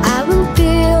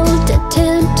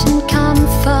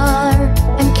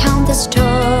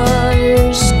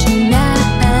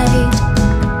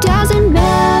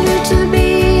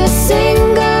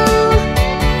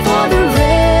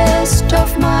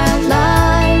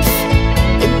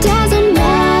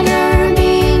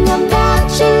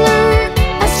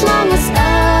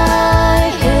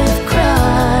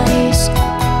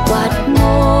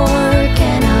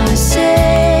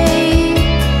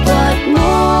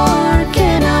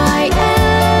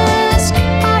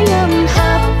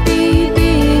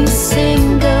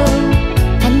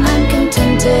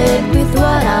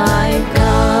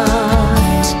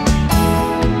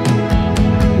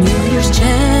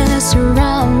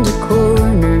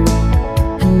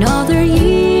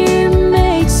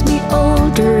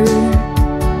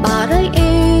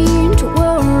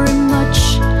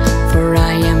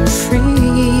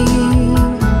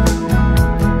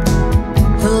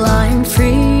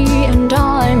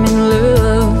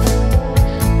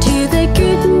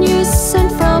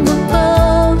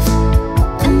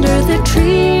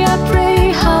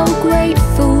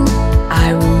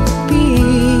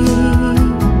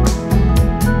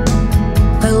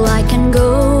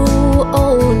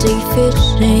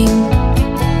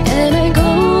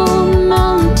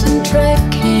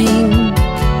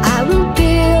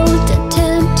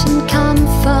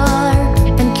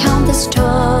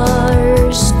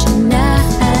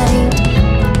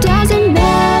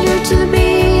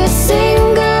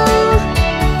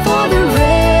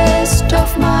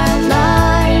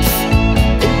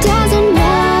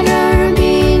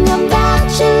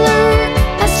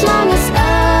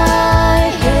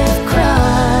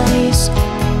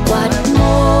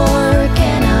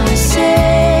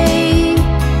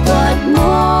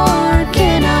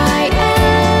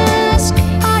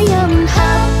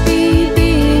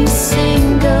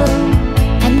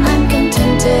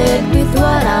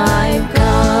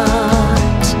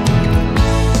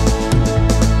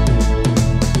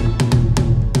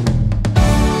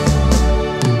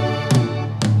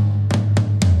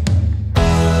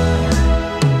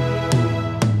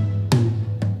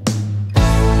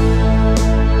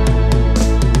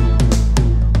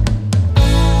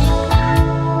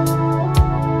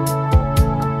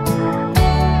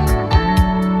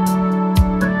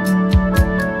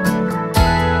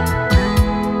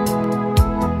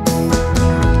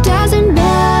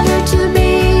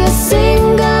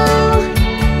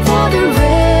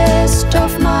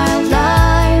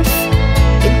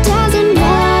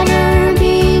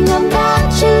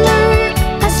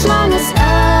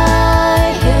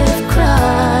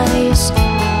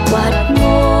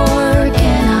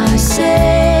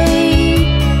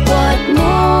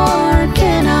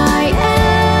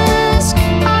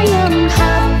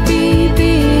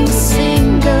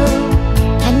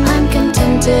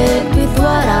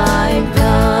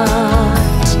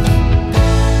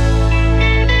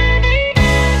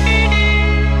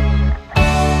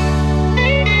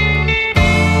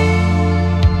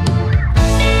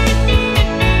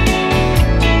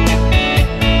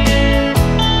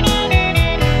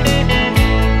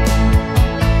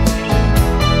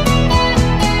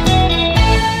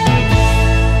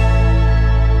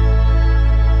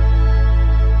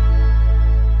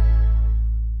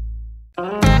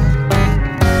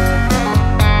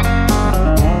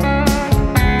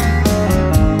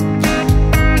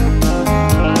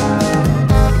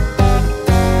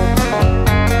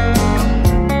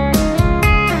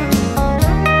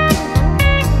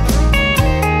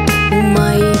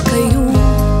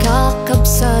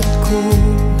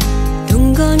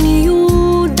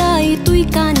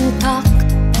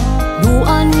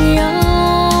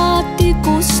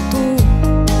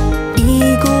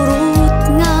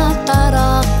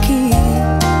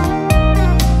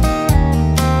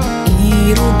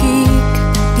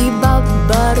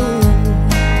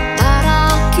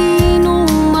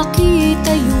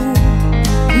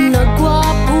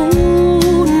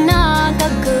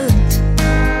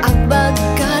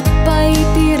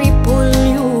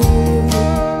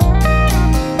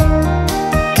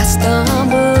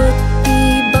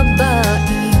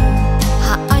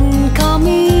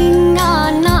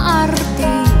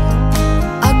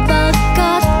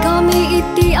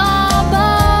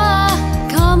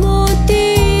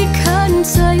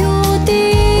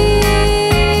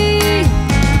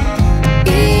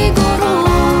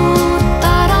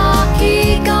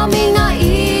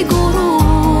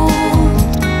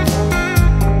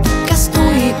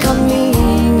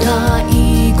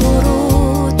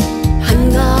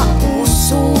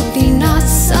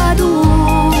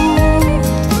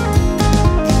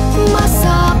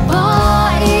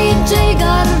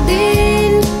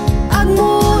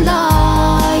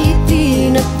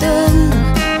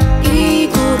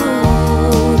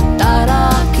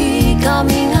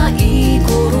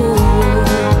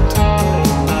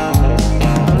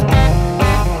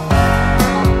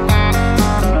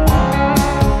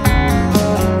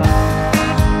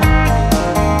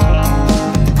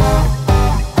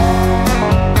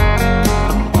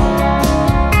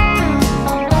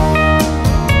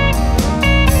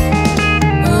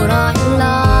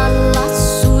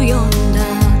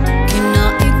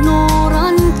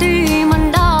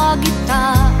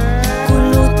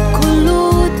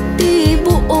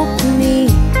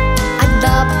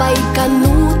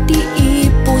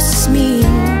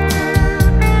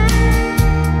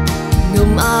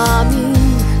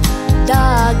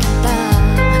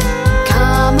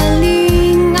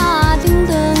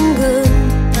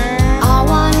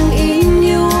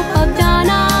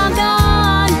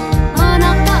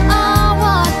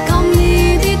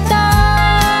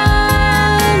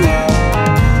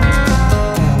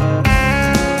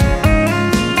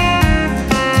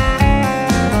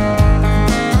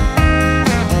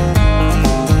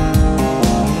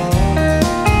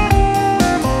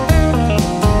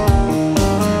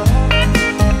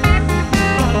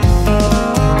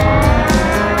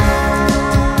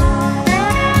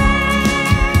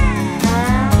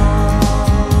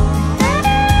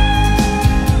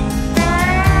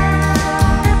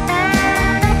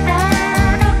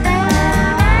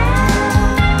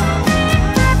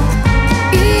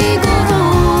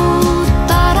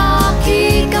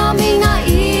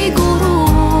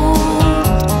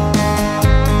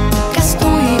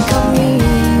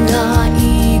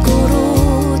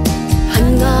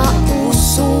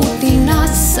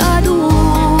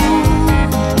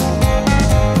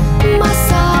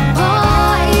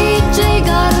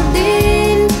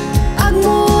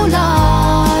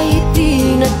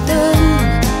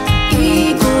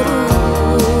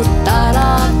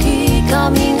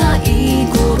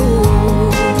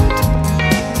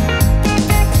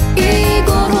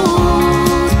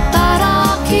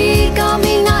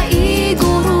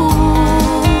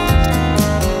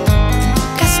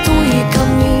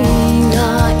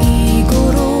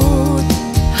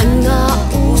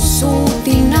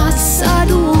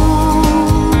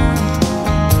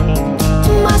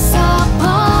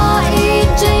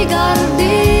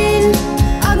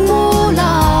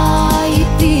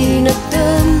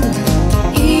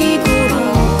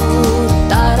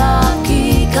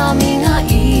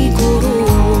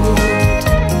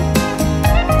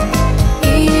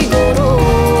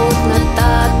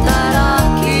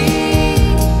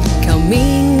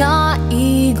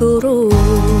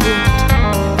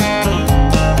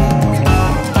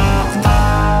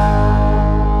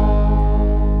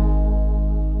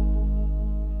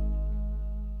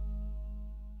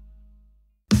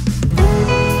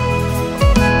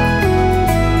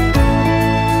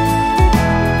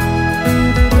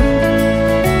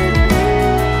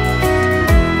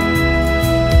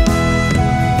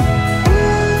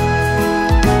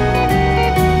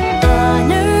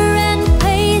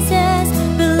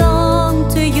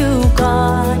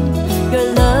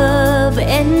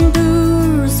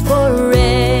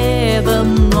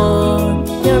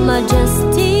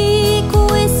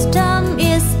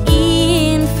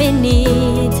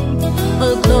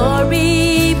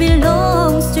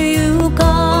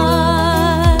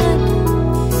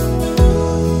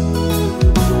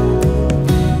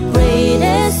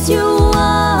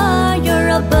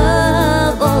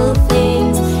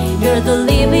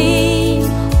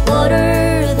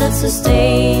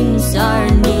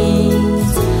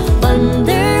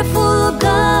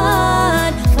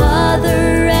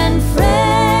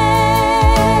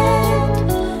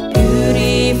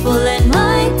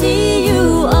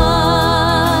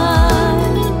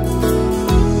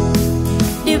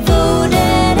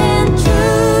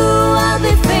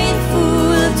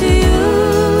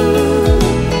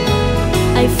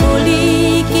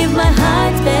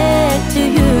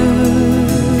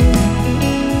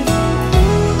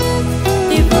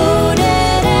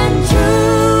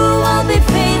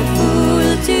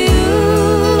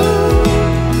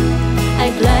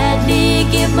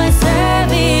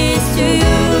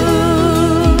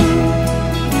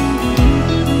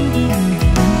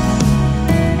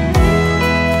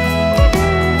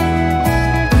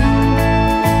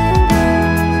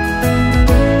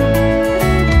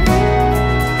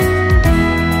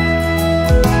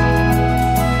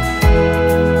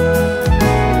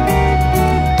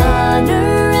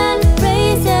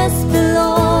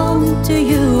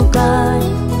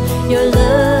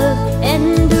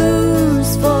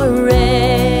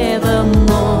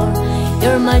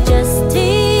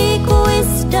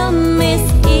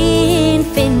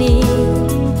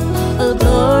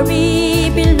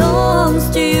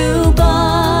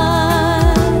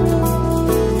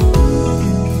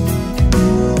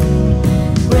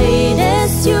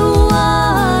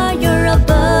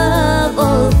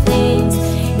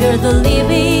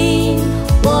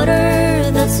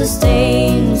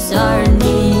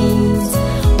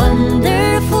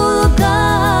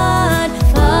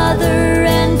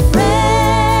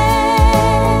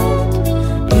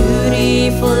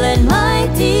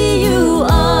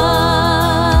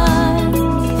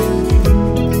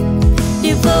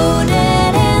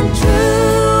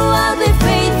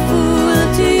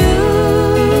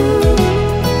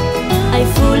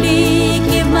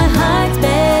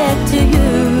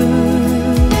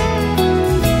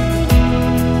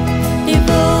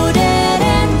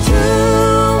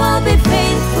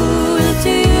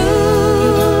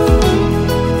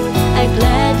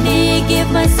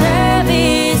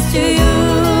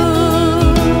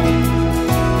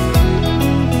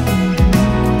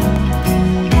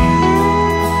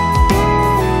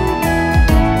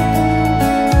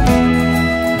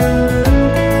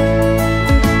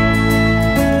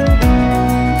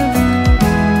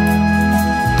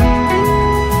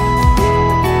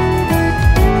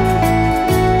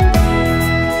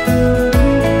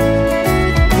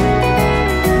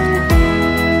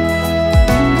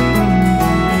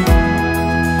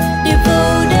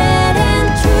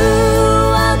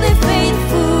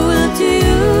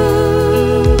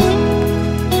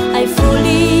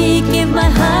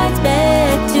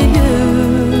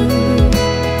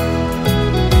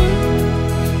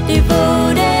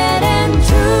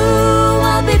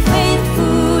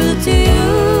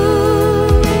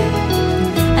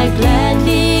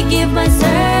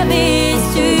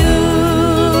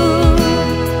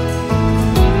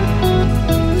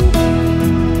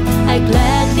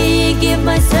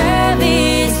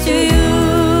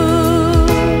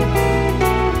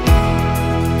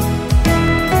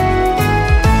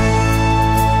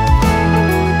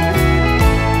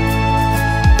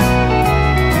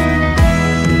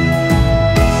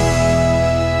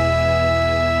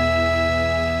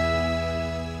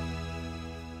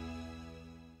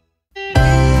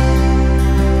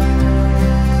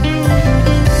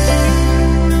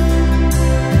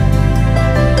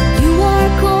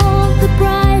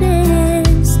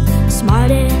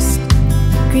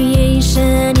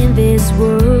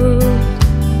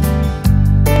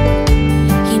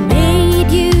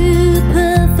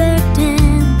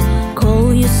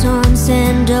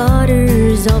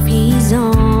 daughters of His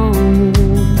own.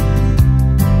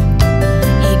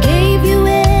 He gave you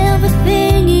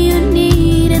everything you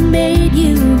need and made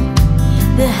you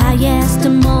the highest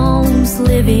amongst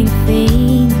living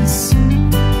things.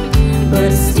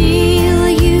 But still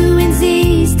you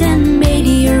insist and made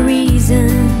your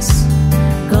reasons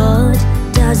God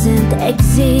doesn't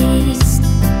exist.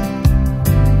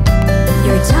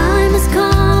 Your time has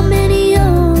come and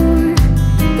you're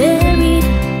buried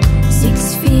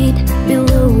 6 feet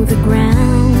below the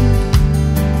ground.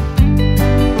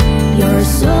 Your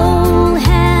soul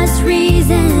has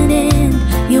risen and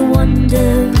you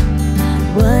wonder,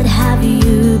 what have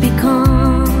you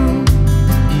become?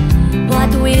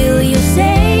 What will you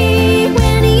say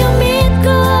when you meet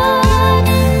God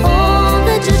on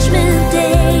the judgment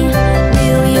day?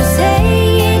 Will you say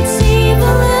it's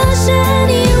evolution,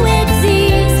 you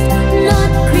exist, not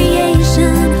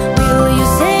creation? Will you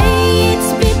say it's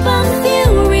Big Bang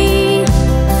theory,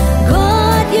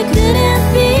 God you couldn't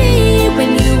be?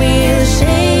 When you will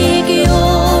shake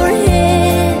your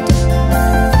head,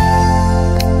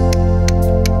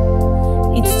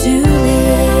 it's too late.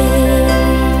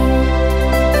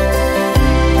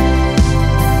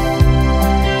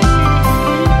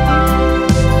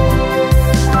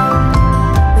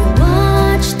 We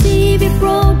watch TV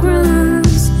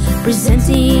programs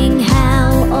presenting how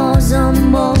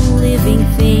awesome all living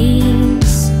things.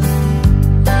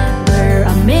 We're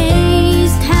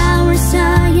amazed how our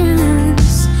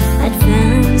science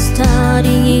advanced,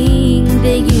 studying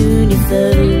the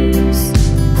universe.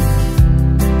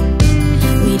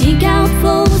 We dig out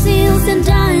fossils and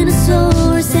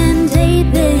dinosaurs and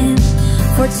date them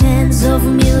for tens of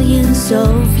millions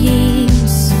of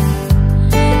years.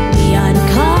 We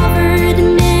uncovered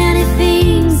many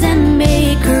things and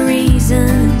make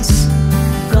reasons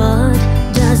God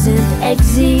doesn't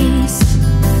exist.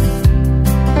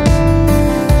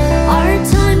 Our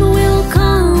time will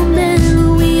come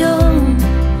and we all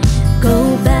go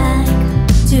back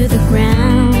to the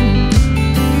ground.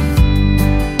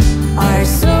 Our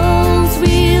souls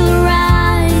will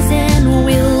rise and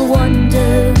we'll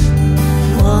wonder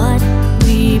what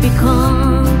we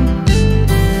become.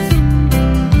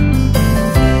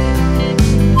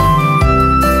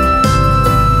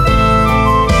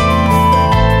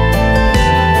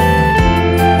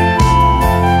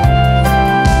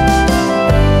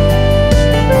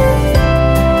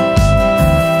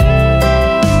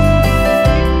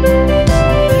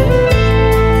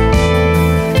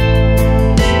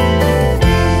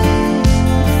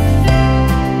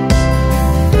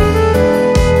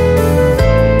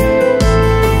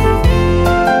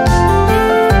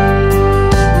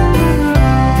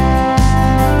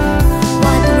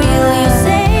 What will you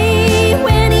say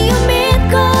when you meet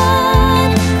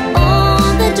God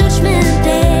on the judgment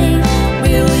day?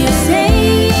 Will you say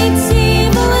it's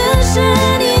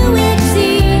evolution, you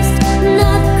exist,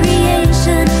 not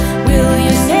creation? Will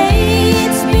you say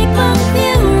it's Big Bang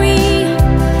theory,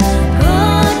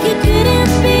 God you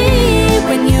couldn't be?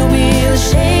 When you will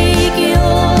shake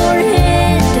your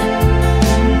head,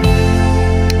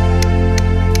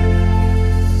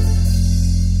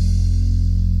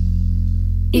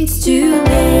 it's too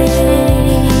late.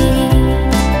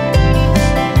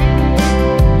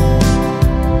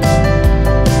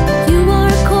 You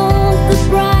are called the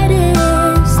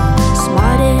brightest,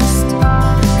 smartest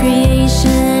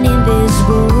creation in this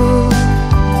world.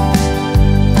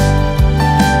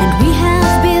 And we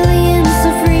have billions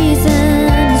of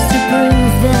reasons to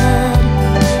prove that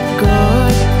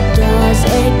God does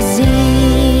exist.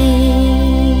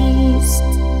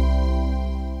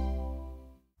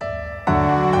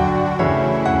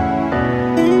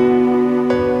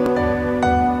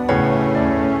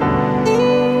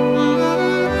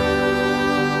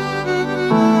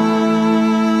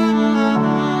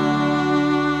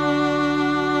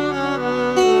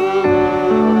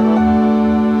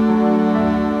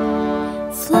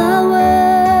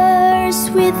 Flowers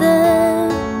wither,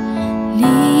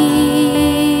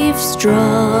 leaves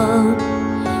drop,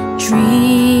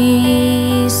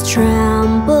 trees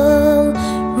tremble,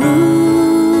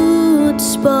 roots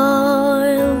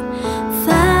spoil,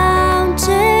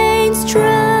 fountains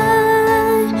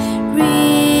dry,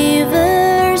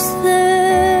 rivers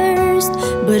thirst,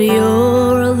 but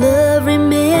your love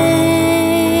remains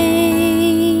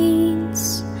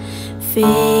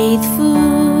faithful.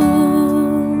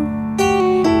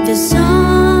 The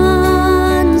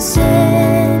sun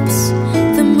sets,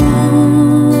 the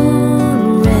moon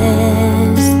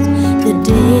rests,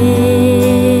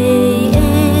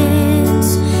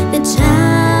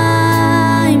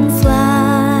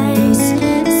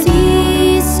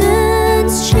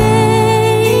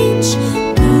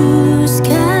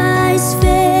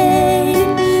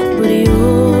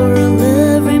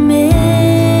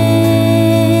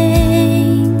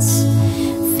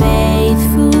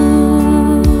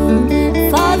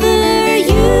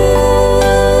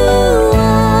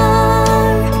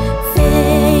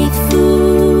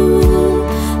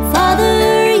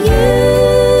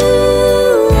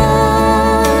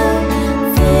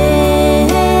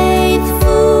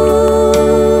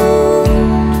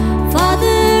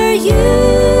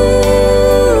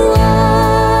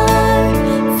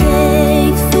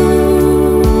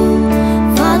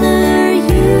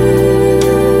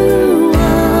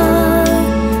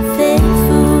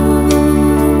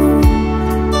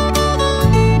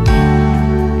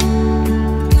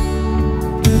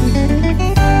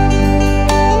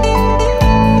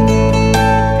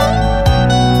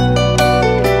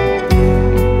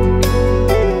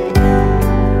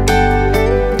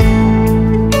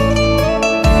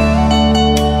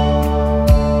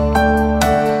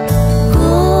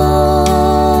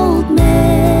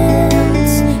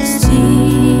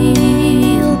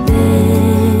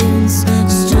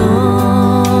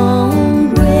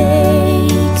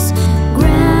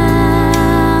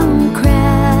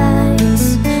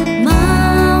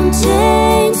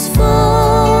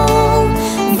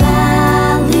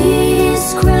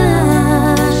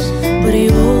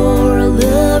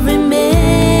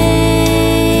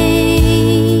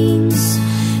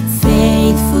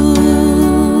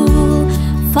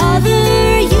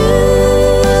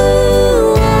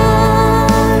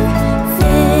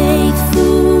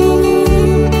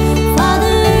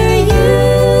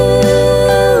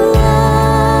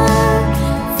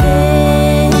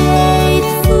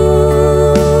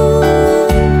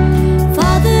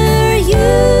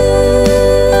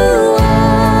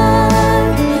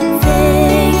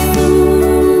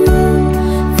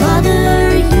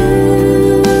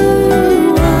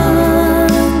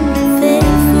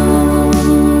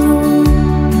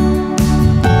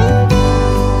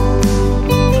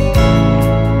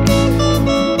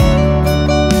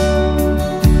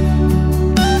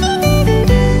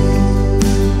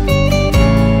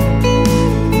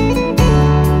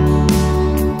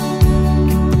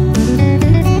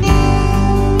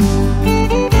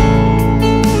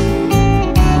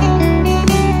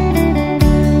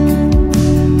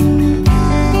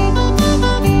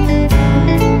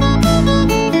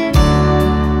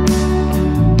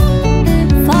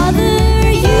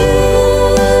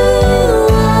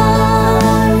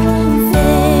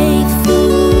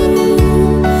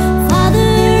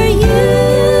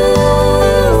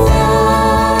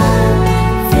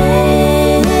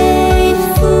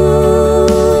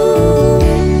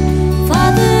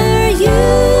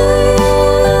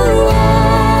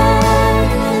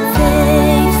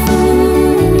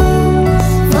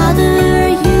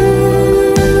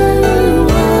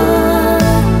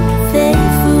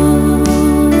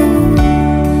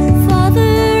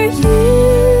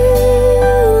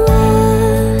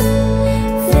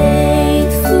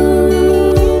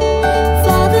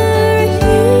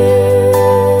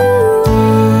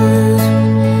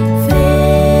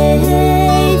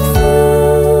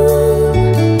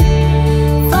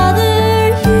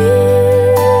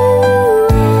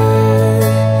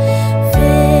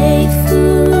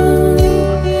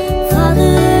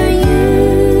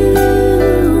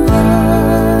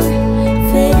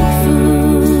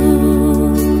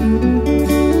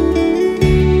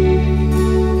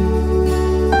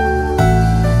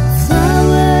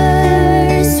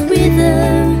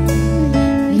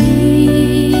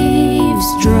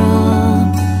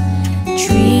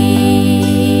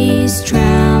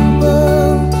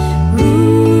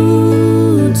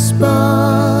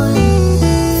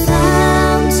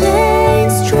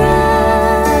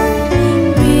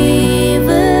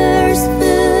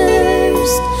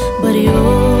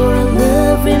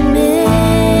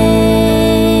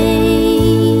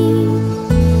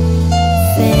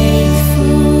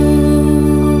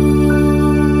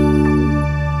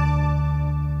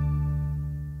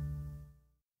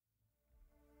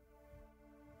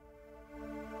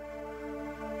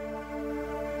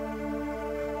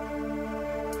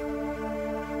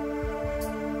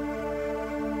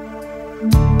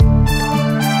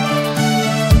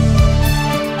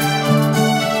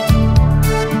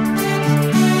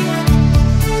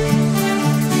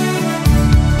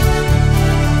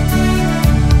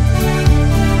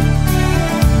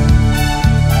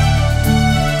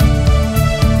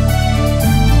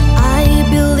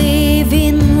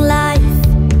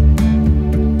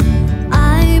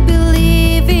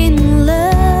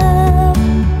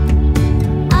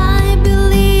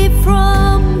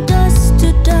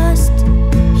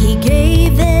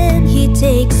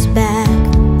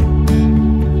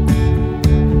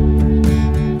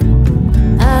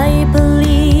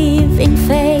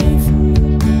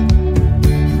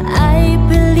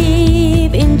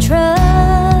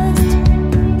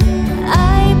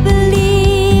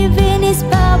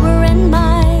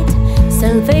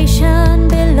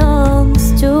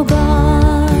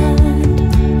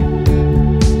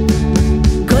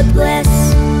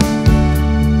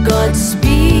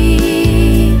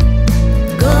 Godspeed.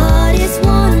 God is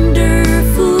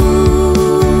wonderful.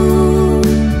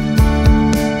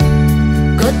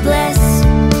 God bless.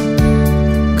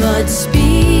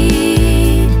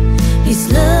 Godspeed. His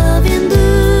love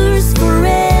endures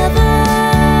forever.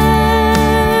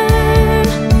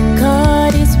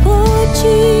 God is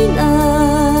watching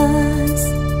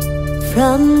us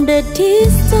from the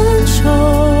distant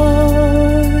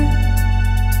shore.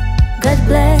 God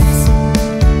bless.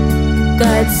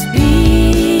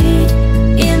 Godspeed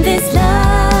in this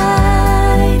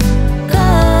life.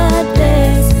 God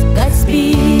bless.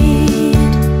 Godspeed.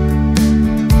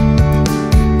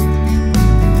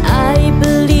 I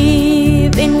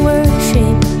believe in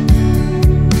worship.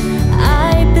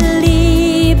 I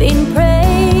believe in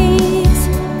praise.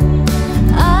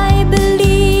 I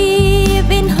believe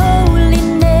in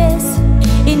holiness,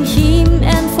 in Him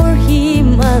and for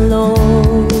Him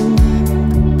alone.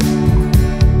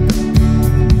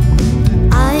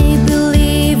 I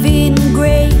believe in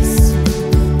grace.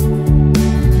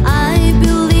 I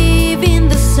believe in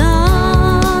the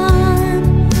Son.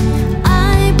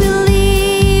 I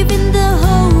believe in the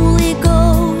Holy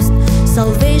Ghost.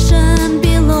 Salvation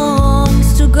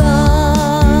belongs to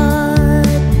God.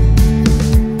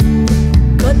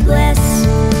 God bless.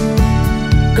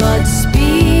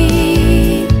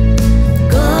 Godspeed.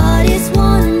 God is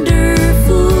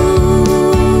wonderful.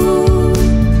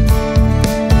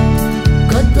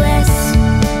 God bless.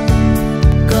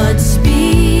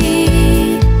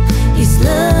 Godspeed. His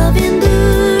love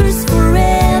endures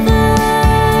forever.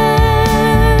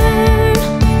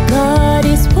 God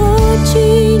is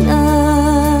watching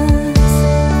us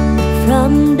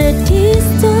from the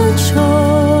distant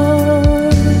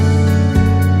shore.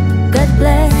 God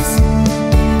bless.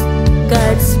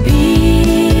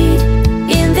 Godspeed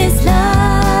in this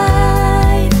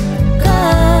life.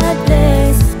 God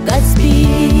bless.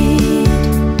 Godspeed.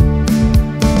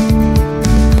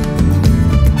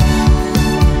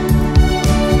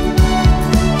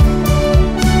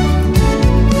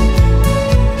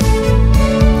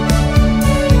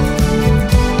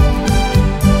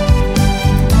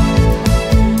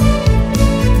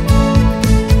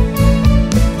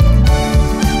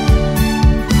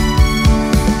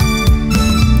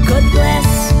 God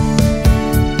bless.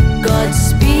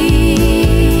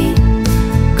 Godspeed.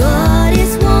 God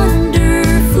is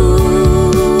wonderful.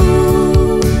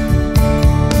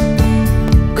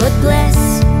 God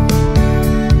bless.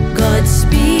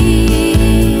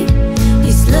 Godspeed.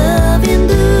 His love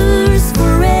endures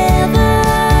forever.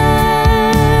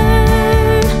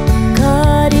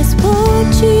 God is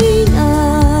watching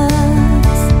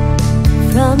us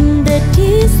from the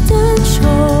distant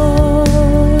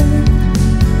shore.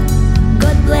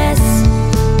 God bless.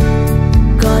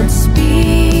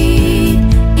 Godspeed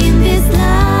in this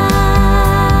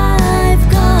life.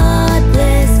 God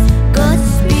bless.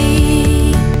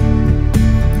 Godspeed.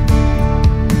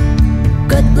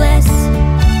 God bless.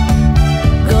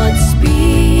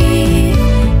 Godspeed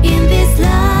in this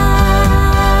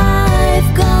life.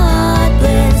 God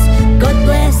bless. God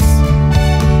bless.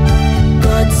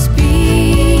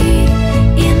 Godspeed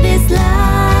in this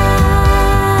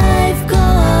life.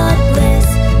 God bless.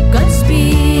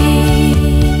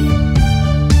 Godspeed.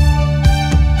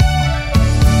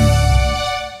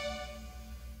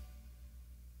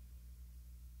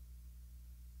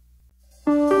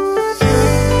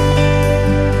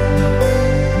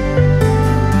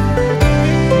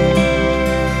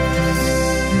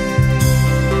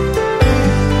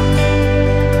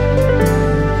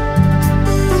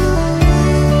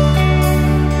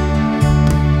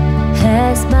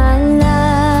 Has my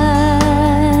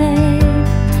life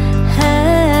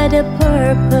had a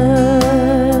purpose?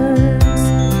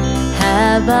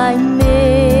 Have I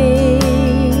made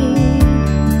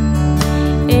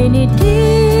any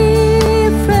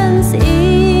difference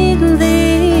in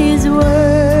this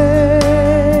world?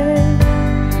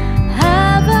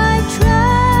 Have I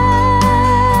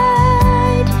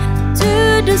tried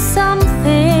to do something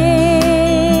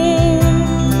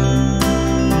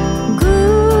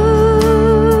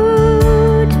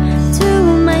good to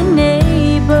my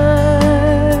neighbors?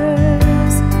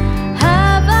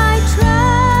 Have I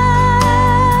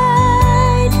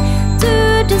tried to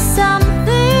do something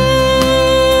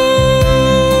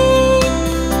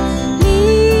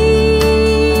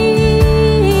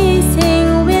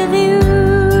pleasing with you?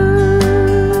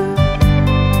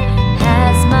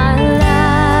 Has my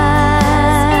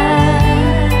life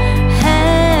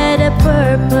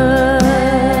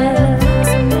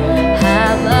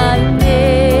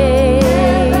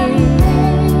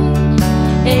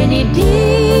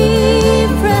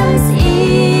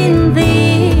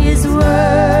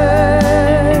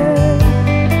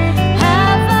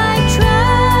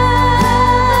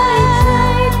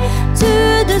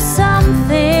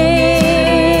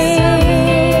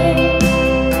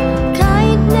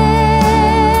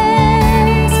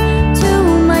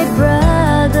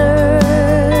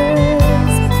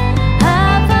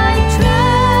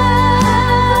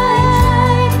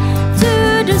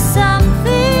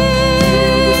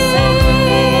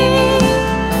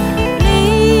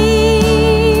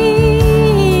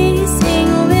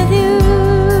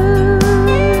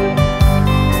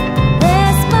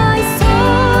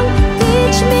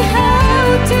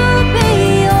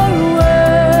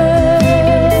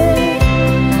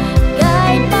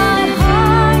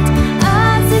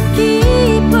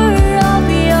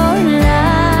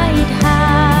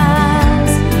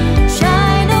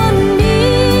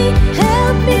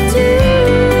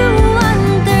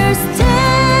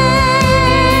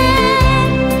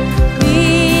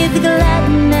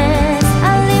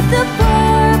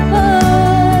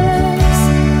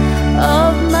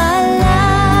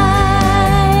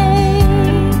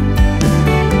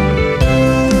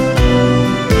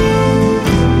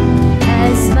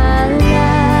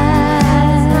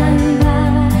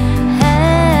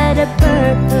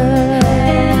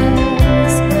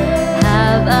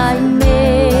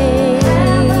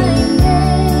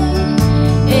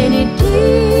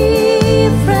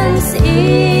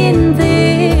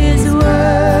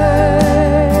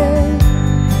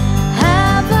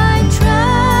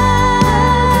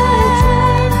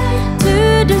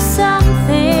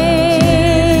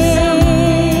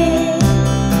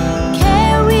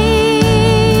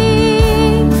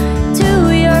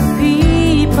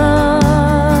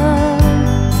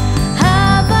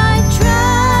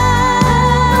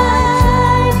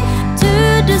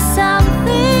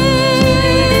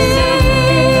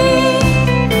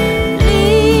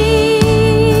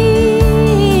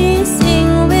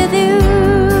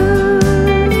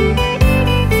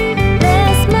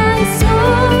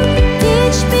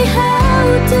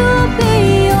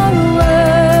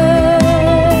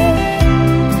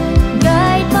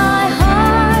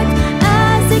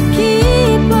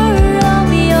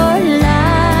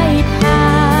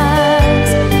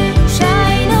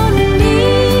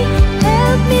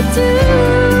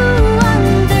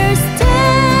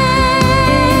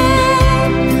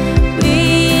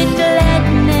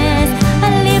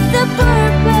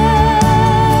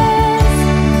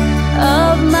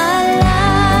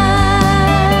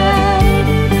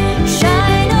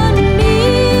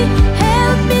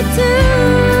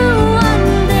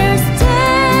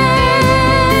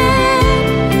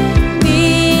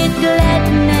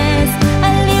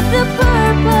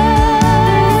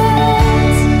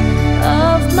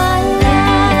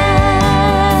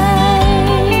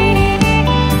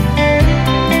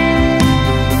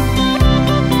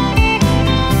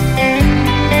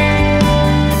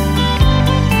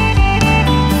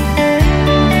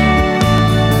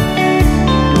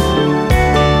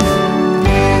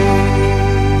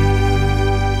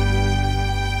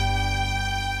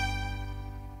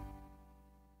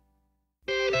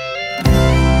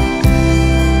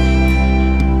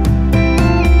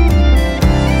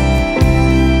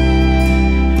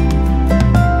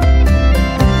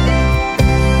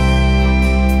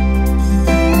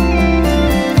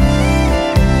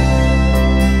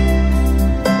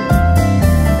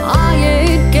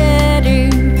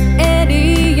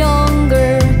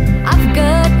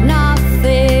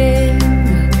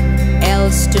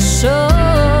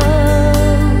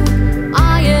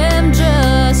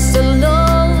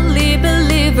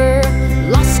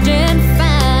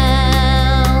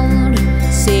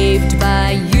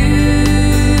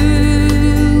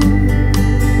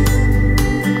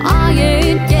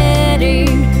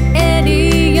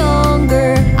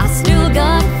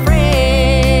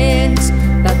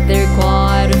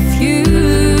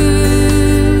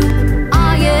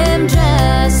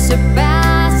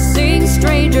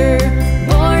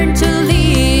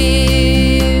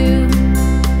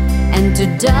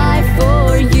die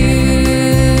for you.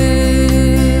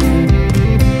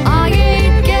 I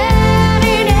ain't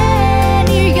getting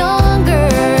any younger,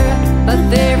 but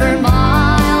there are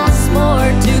miles more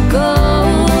to go.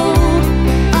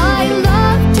 I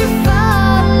love to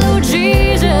follow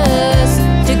Jesus,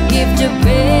 to give the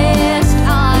best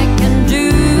I can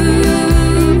do.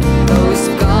 'Cause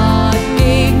God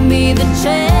gave me the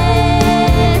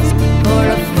chance for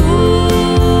a full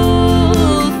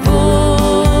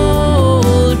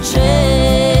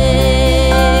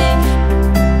change.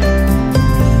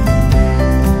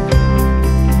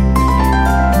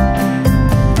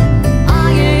 I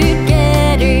ain't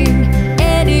getting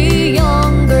any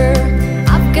younger.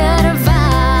 I've got a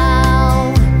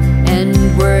vow and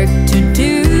work to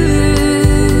do.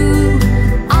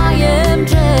 I am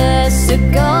just a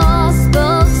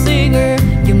gospel singer.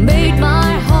 You made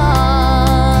my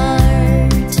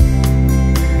heart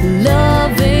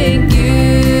loving you.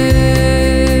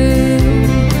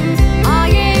 I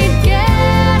ain't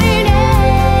getting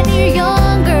any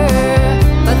younger,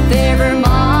 but there are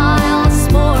miles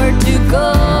more to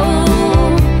go.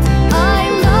 I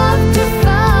love to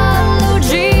follow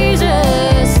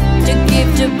Jesus, to give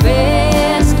the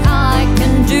best I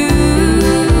can do.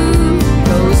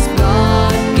 'Cause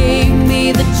God gave me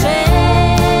the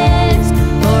chance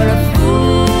for a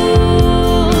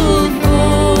full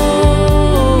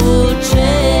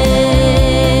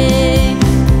change.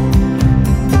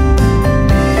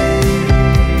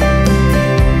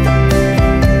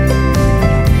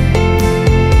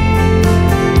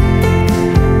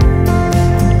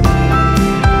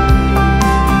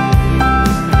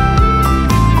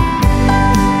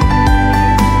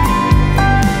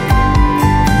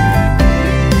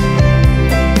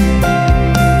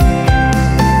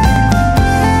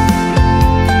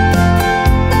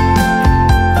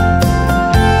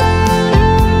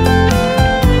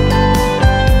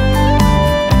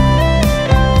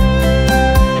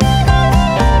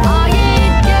 I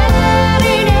ain't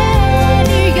getting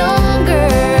any younger,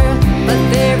 but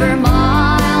there are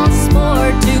miles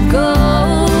more to go.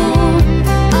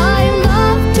 I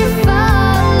love to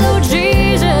follow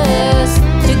Jesus,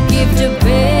 to give the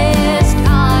best I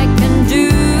can do.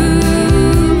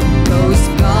 'Cause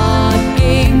God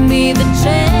gave me the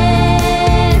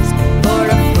chance for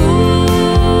a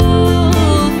full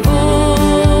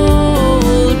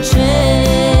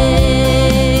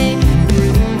change.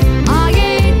 I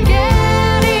ain't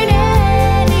getting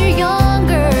any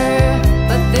younger,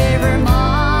 but there are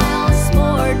miles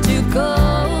more to go.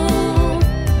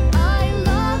 I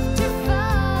love to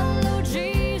follow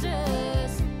Jesus,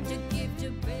 to give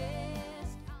the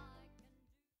best I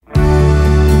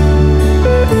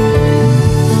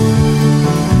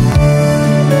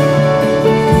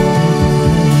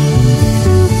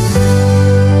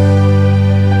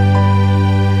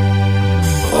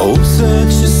Oh,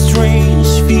 such a strange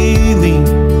feeling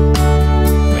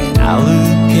when I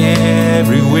look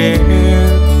everywhere.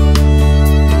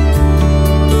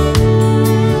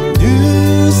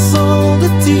 News on the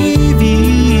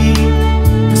TV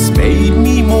has made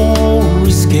me more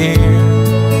scared.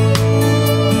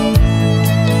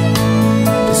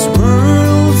 This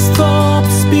world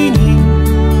stopped spinning.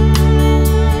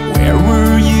 Where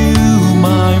were you,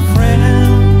 my friend?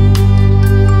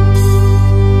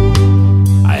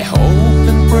 I hope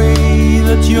and pray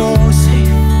that you're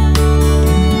safe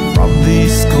from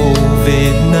this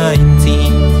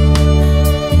COVID-19.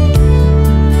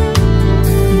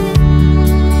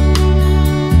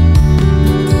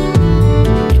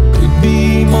 It could be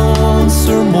months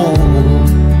or more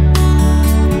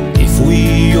if we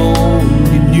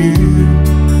only knew.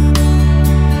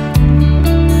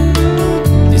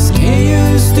 This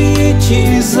chaos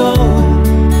teaches all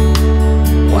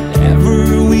whatever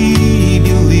we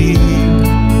believe.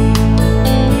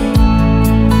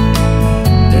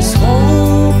 There's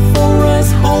hope for us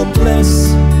hopeless.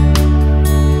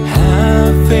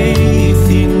 Have faith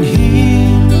in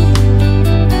Him.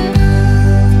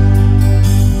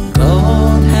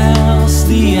 God has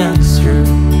the answer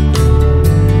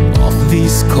of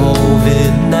this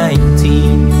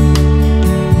COVID-19.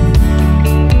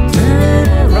 Turn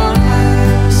our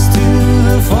eyes to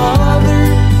the Father,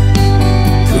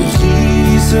 to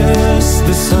Jesus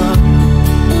the Son.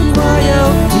 Cry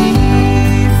out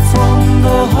deep from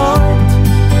the heart.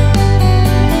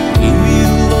 We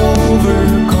will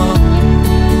overcome.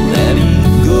 Let it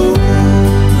go,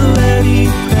 let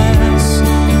it pass.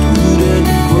 It wouldn't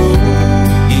grow,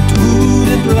 it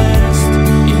wouldn't last.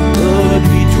 In God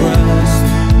we trust.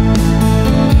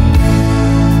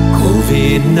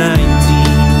 COVID-19.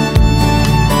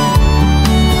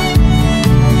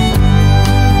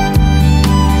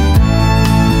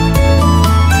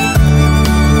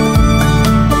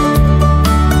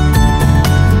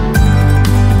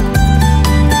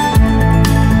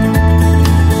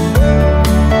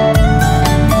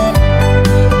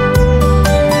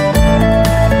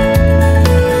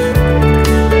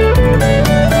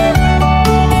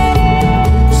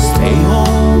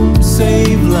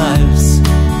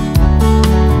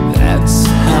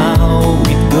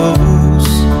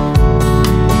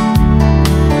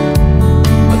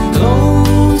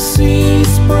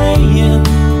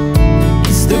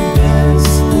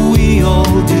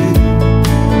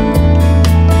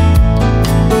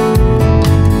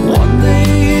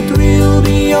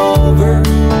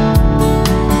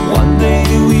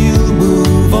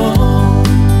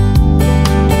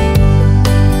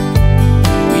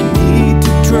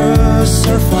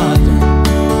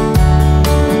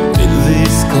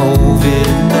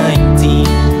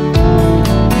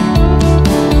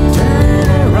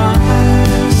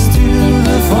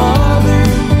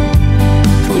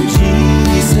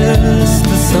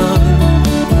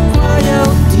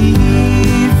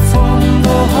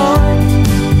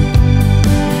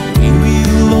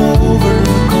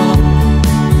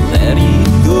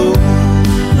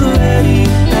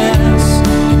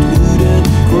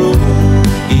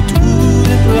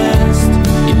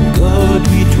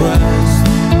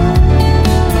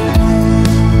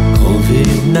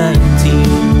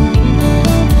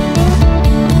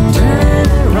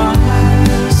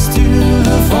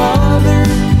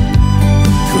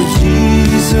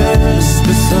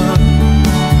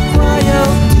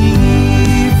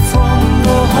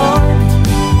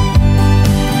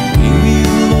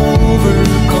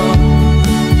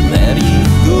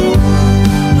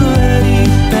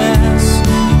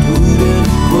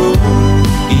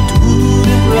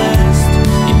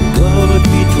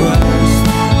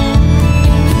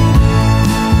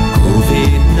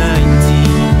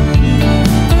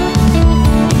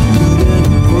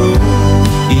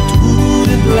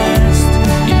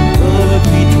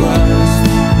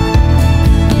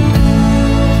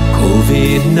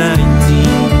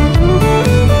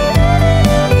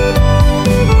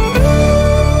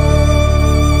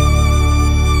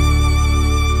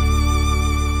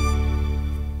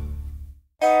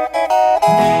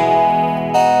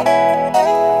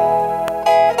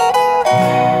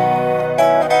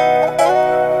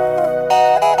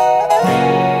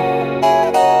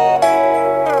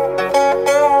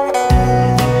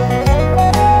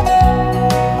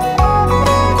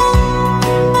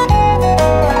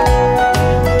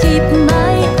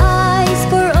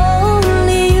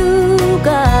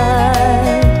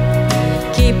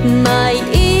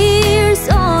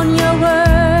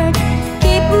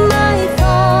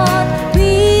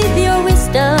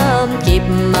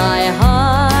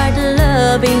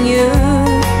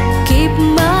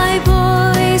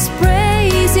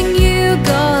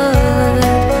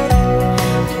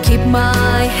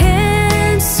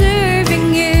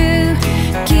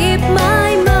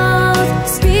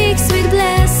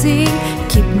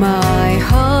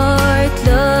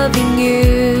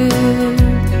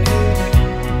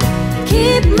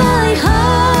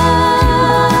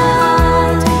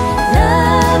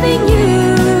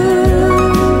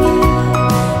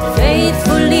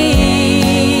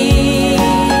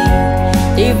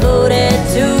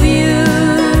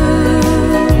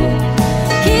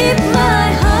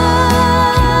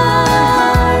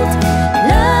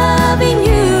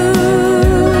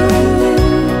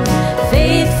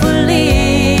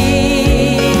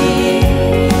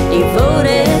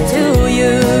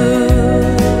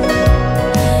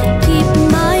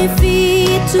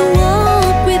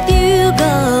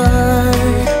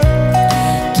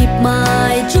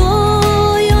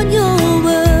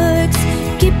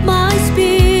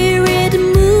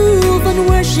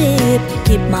 worship,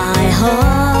 keep my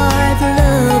heart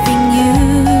loving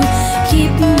you,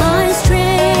 keep my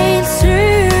strength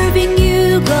serving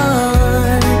you,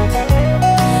 God.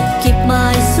 Keep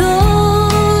my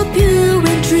soul pure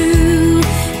and true,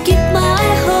 keep my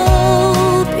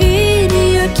hope in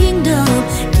your kingdom,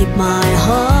 keep my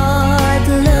heart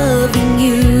loving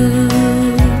you.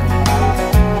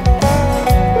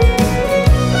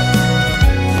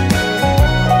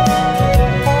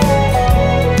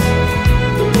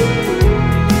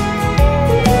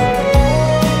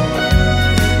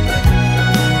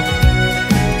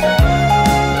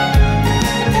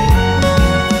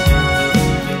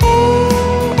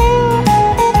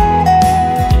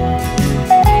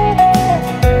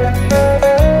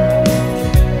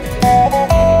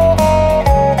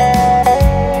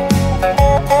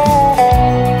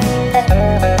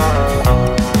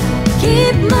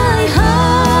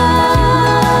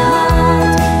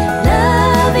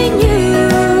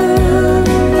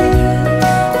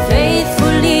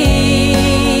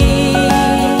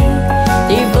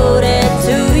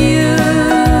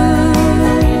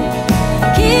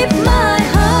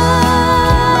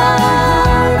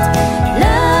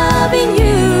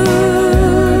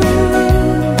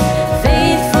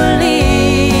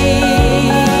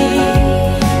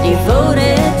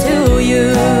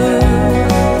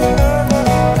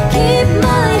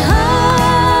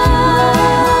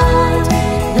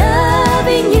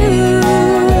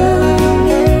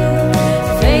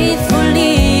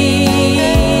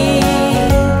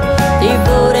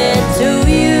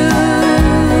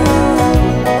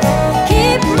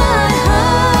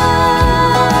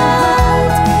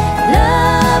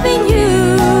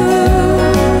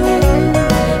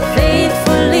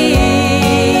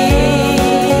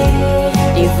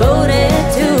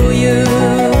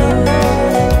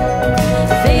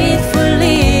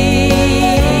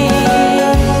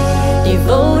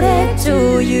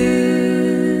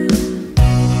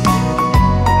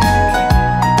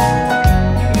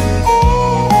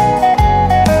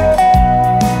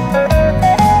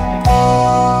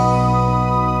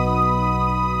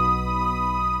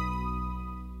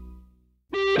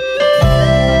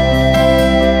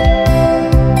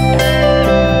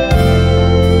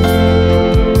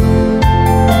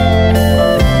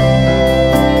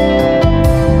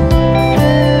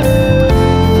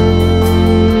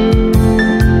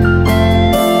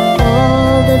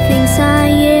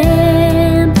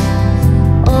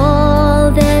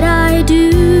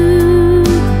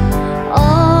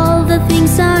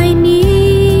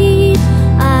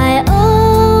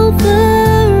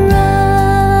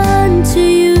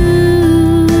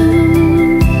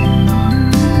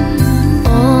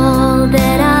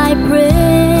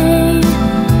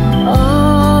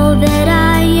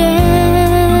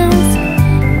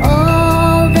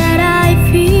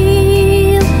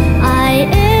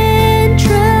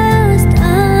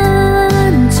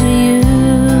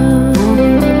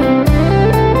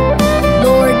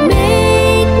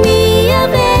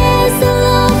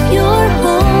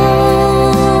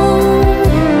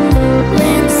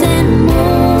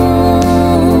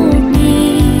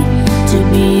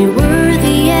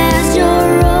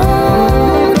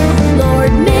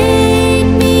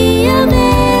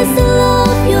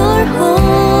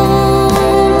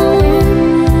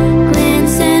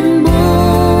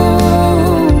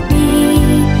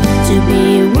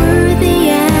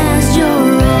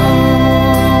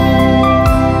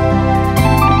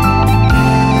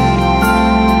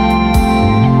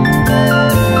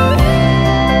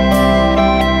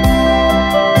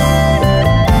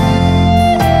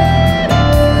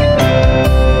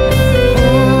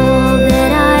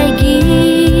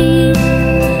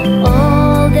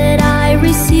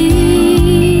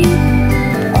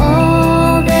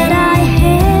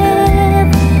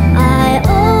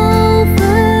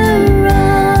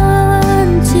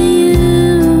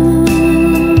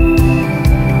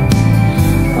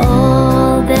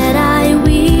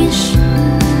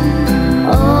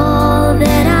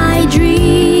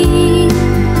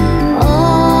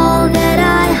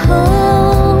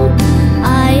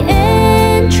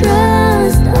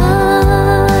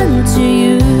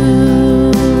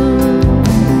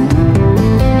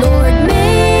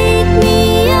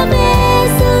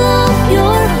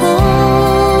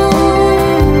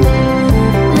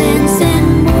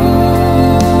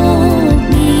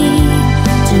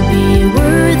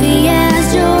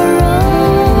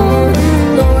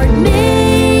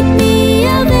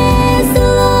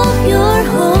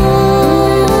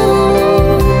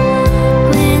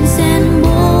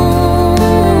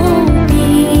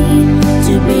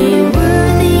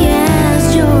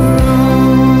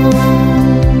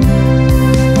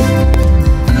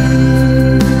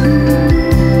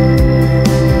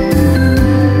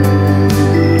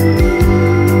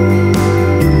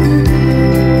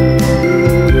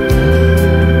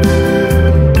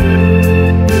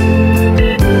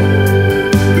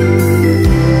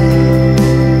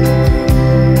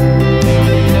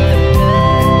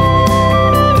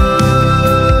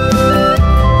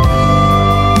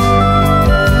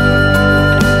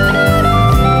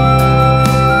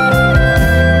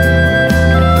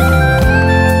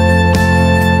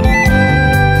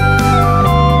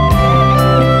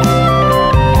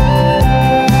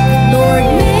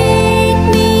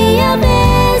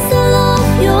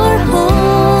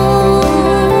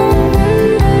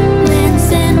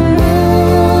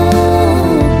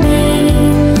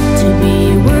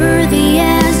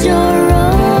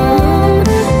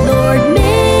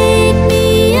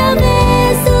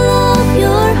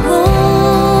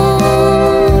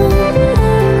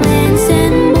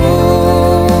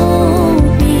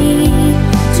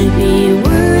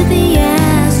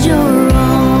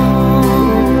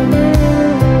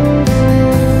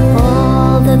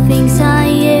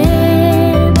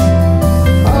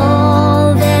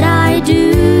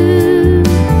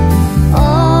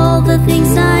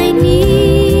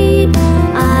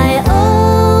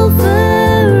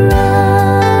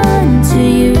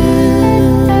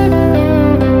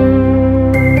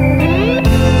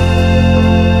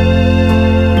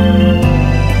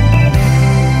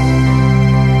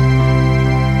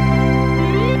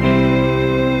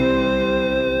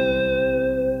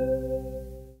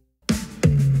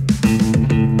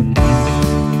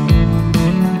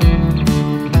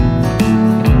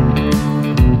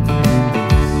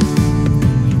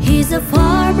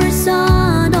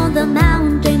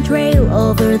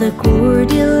 for the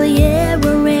Cordelia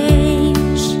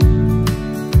range.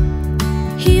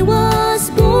 He was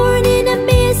born in a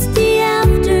misty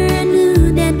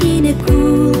afternoon and in a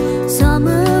cool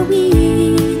summer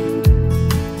wind,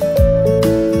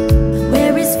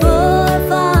 where his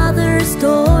forefathers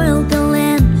toiled the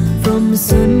land from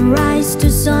sunrise to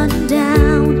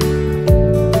sundown,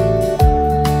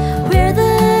 where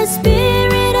the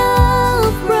spirit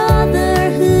of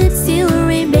brotherhood still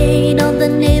remained on the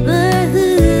neighborhood.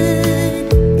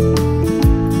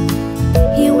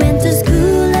 He went to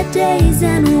school at days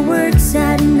and works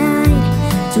at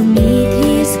night to meet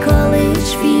his college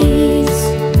fees.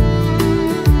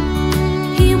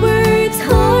 He works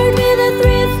hard with a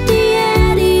thrifty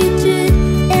attitude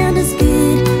and as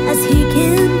good as he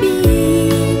can be.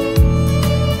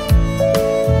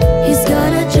 He's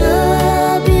got a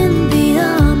job in the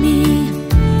army,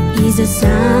 he's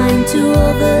assigned to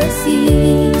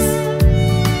overseas.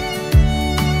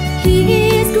 He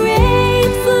is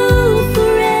grateful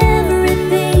for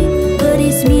everything, but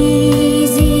he's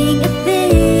missing a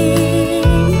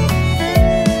thing.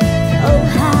 Oh,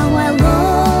 how I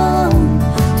long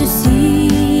to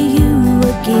see you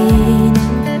again.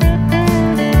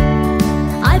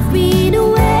 I've been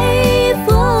away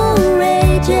for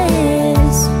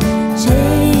ages,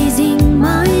 chasing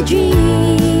my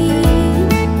dream.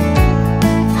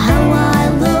 How I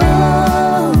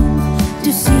long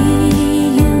to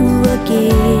see you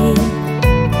again.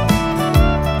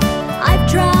 I've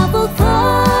traveled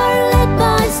far, led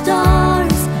by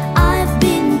stars. I've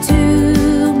been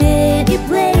to many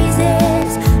places,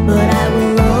 but I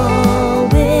will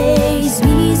always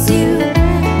miss you,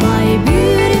 my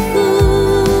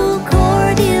beautiful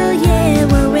Cordelia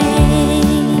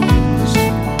range.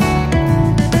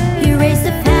 He raised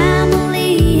a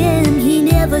family and he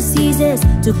never ceases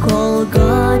to call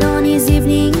God on his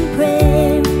evening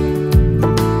prayer.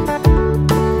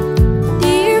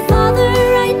 Dear Father,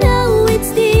 I know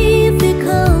it's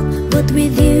difficult, but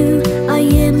with you I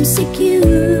am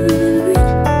secure.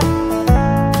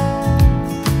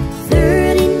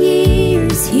 13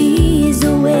 years he is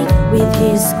away with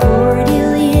his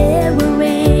Cordelia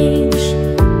range.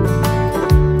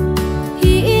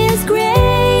 He is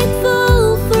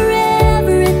grateful for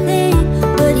everything,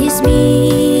 but he's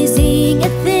missing a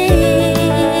thing.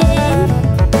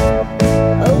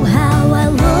 Oh, how I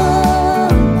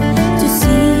long to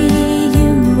see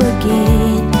you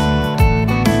again.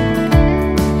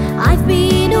 I've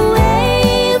been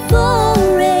away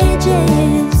for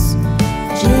ages,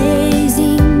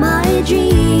 chasing my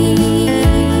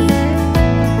dream.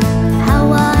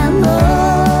 How I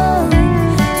long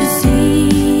to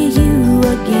see you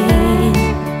again.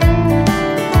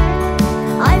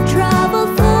 I've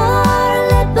traveled far,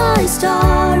 led by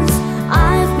stars.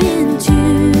 I've been to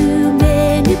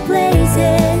many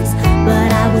places, but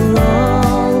I will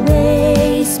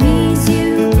always miss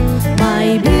you,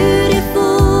 my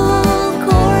beautiful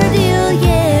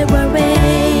Cordelia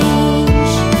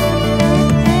range.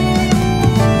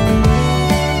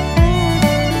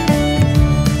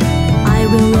 I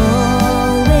will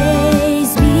always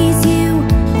miss you,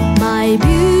 my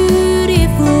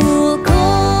beautiful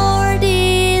Cordelia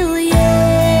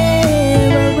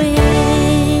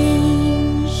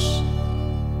range.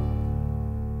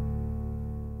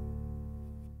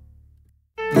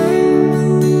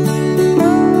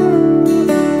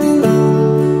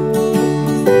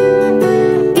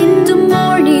 In the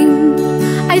morning,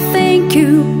 I thank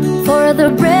you for the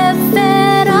breath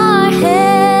that I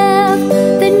have,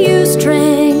 the new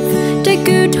strength, the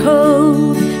good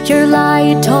hope, your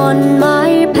light on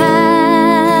my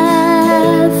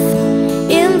path.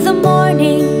 In the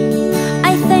morning,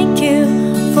 I thank you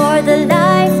for the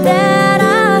life that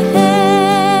I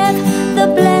have, the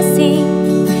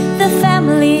blessing, the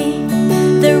family,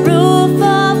 the roof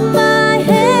of my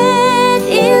head.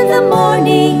 In the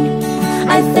morning,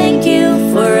 I thank you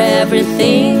for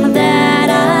everything that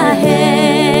I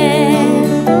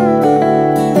have.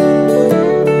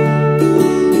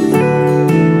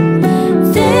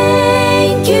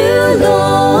 Thank you,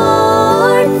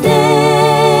 Lord,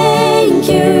 thank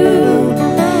you.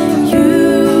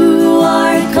 You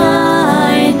are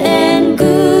kind and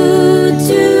good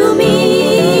to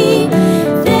me.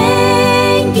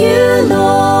 Thank you,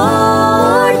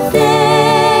 Lord,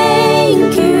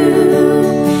 thank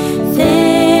you.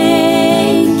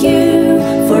 Thank you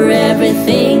for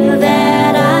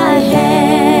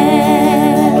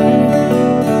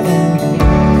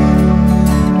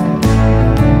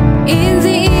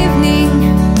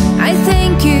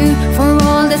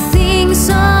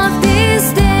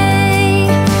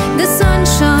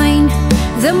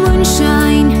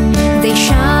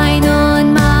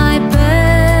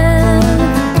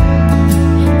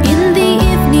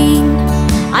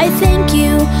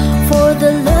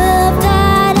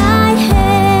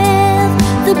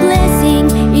blessing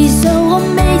is so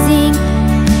amazing.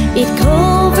 It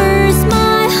covers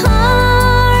my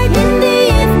heart. In the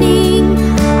evening,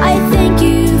 I thank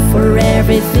you for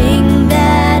everything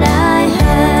that I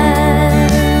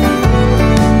have.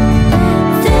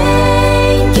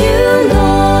 Thank you,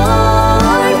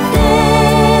 Lord,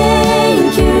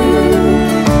 thank you.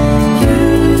 You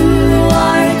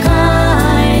are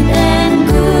kind and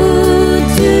good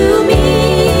to me.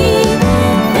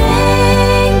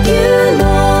 Thank you,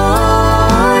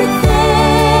 Lord,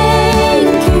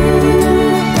 thank you.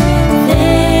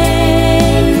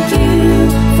 Thank you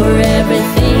for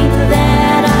everything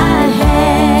that I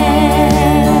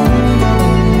have.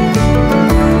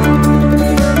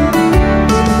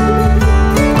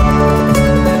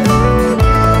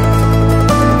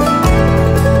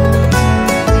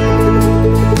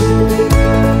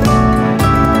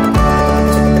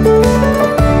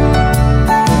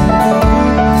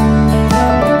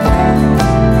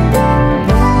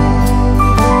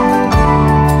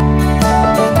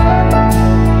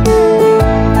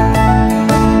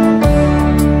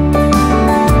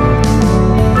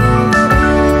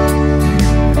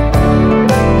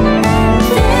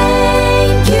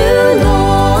 Thank you,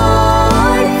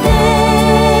 Lord,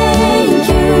 thank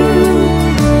you.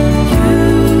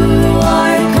 You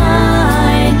are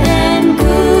kind and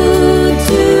good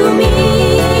to me.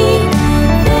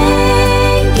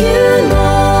 Thank you,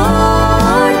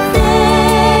 Lord,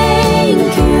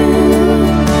 thank you.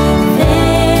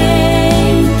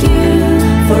 Thank you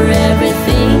for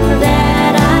everything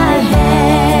that I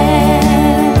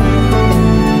have.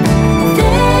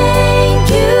 Thank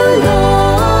you,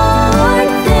 Lord,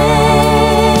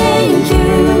 thank you.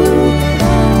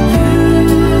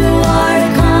 You are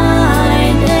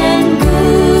kind and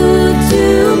good to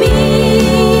me.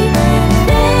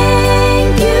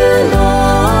 Thank you,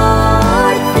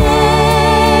 Lord,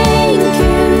 thank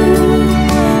you.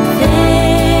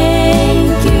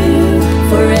 Thank you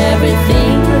for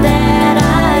everything that I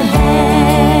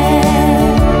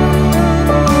have.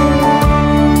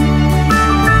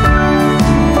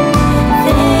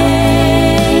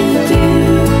 Thank you.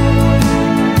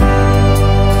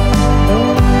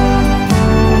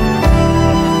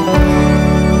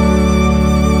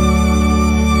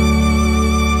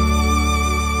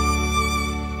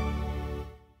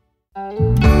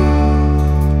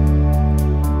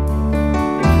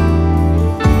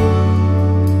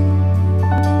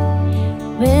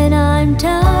 When I'm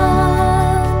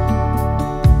down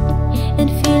and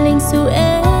feeling so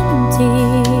empty,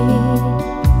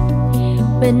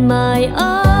 when my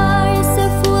eyes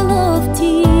are full of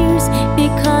tears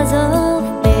because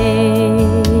of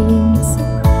pains,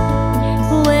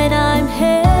 when I'm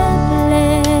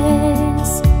helpless,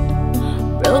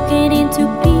 broken into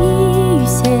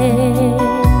pieces,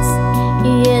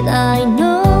 yet I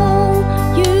know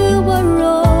you are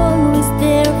always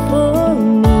there for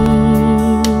me.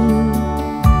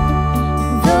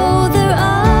 Though there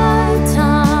are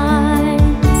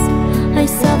times I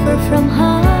suffer from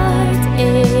heartache,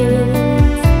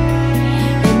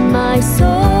 and my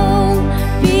soul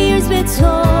pierced with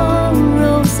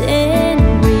sorrows and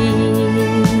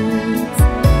grief,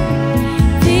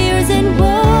 fears and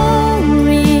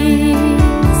worries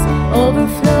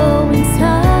overflow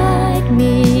inside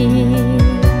me.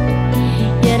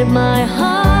 Yet my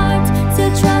heart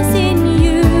still trusts in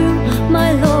you,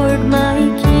 my Lord, my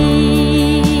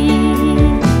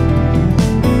King.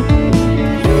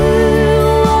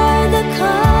 You are the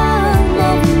calm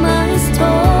of my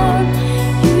storm.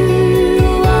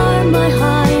 You are my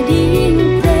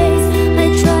hiding place. I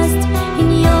trust in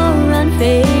your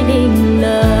unfailing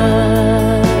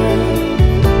love.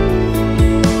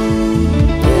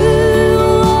 You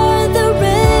are the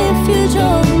refuge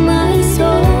of my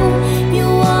soul. You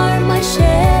are my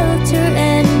shelter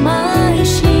and my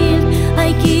shield.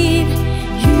 I give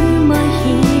you my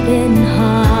hidden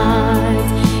heart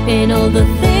and all the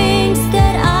things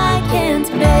that I can't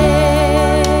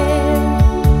bear.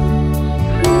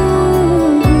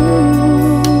 Ooh,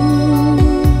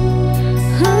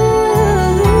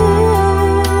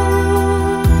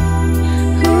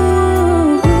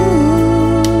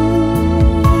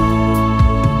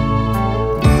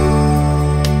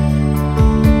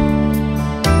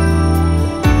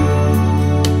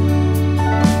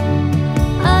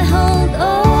 I hold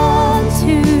on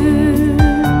to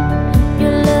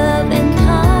your love and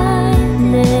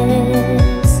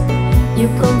kindness. You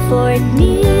comfort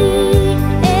me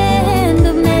and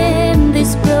mend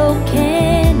these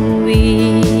broken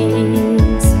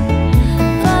wings.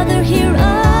 Father, here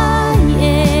I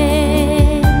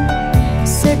am,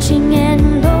 searching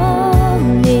and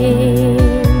longing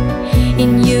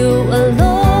in you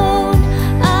alone.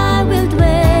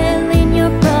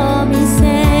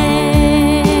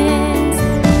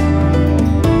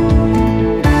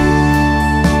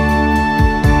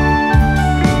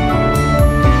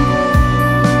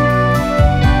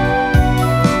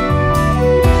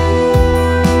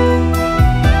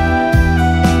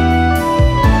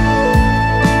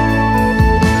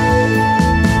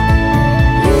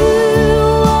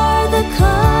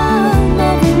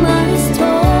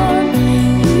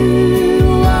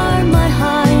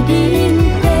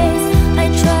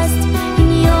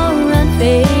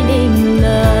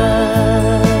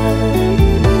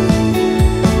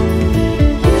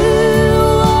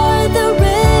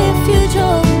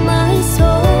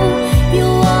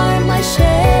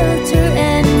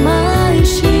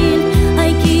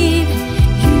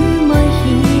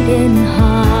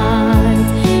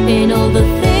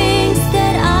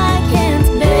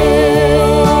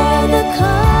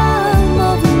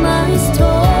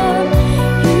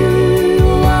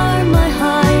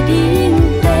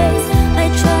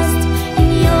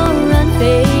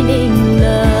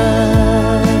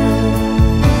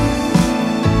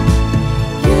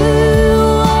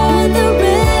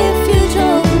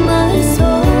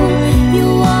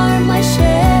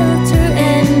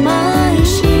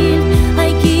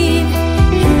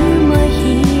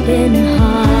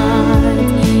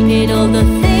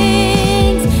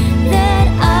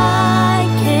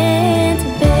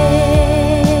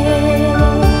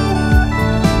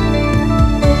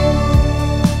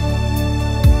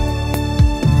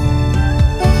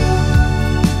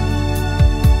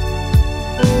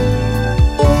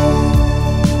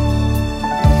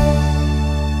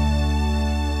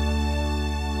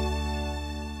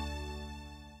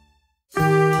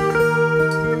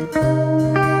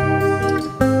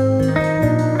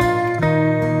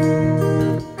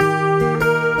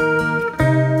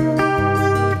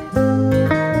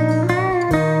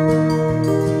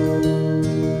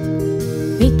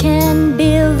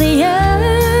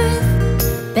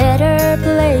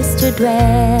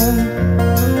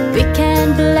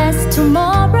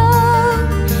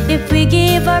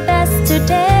 our best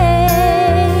today.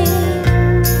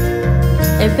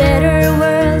 A better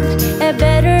world, a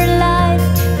better life,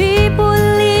 people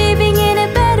living in a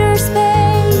better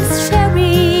space,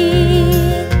 sharing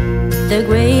the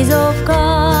grace of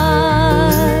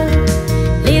God,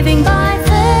 living by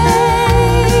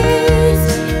faith,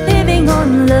 living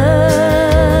on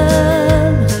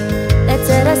love. Let's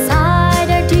set aside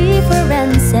our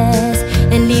differences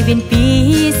and live in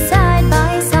peace side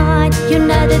by side.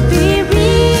 United we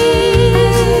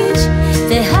reach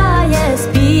the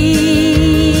highest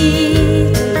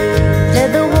peak.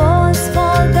 Let the walls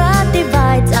fall that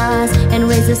divides us and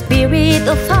raise the spirit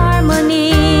of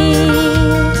harmony.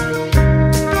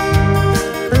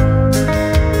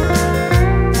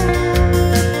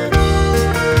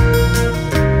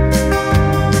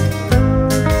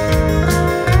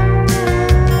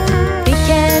 We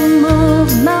can move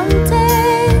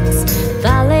mountains,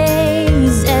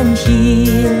 valleys and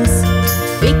hills.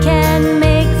 We can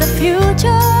make the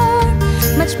future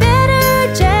much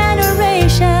better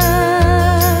generation.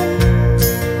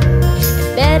 A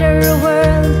better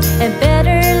world, a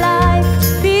better life,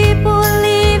 people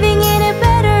living in a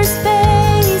better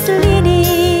space,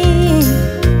 leaning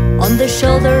on the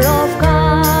shoulder of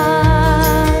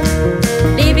God,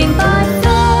 living by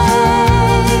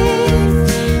faith,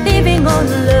 living on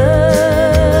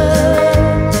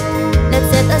love. Let's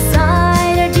set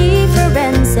aside our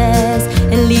differences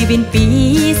and live in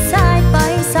peace side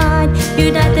by side.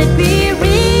 United we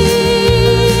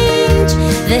reach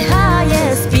the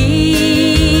highest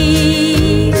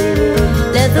peak.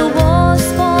 Let the walls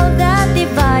fall that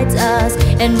divides us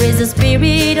and raise the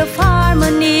spirit of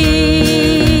harmony.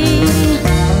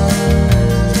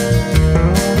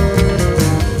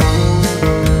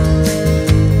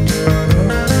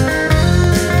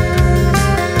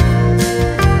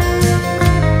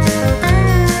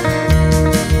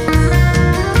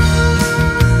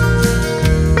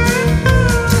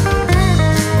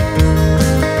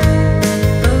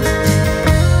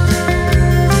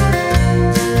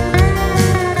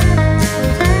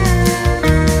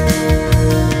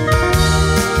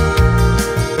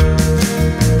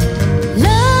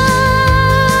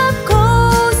 Love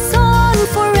goes on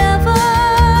forever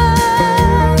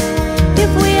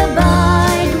if we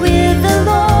abide with the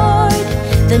Lord.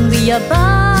 Then we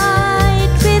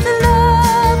abide with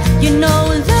love. You know,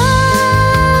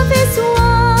 love is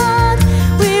what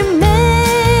we're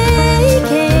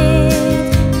making.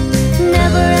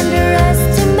 Never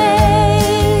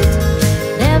underestimate,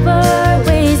 never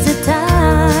waste the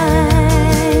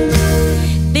time.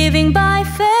 Living by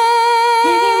faith,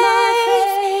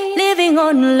 living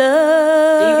on love.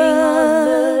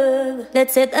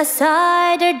 Let's set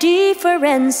aside our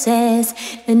differences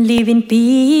and live in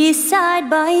peace side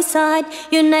by side.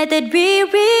 United we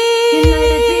reach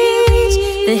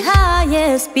the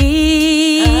highest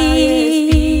peak.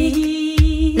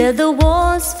 Let the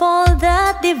walls fall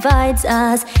that divides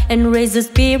us and raise the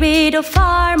spirit of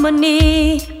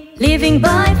harmony. Living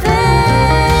by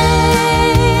faith,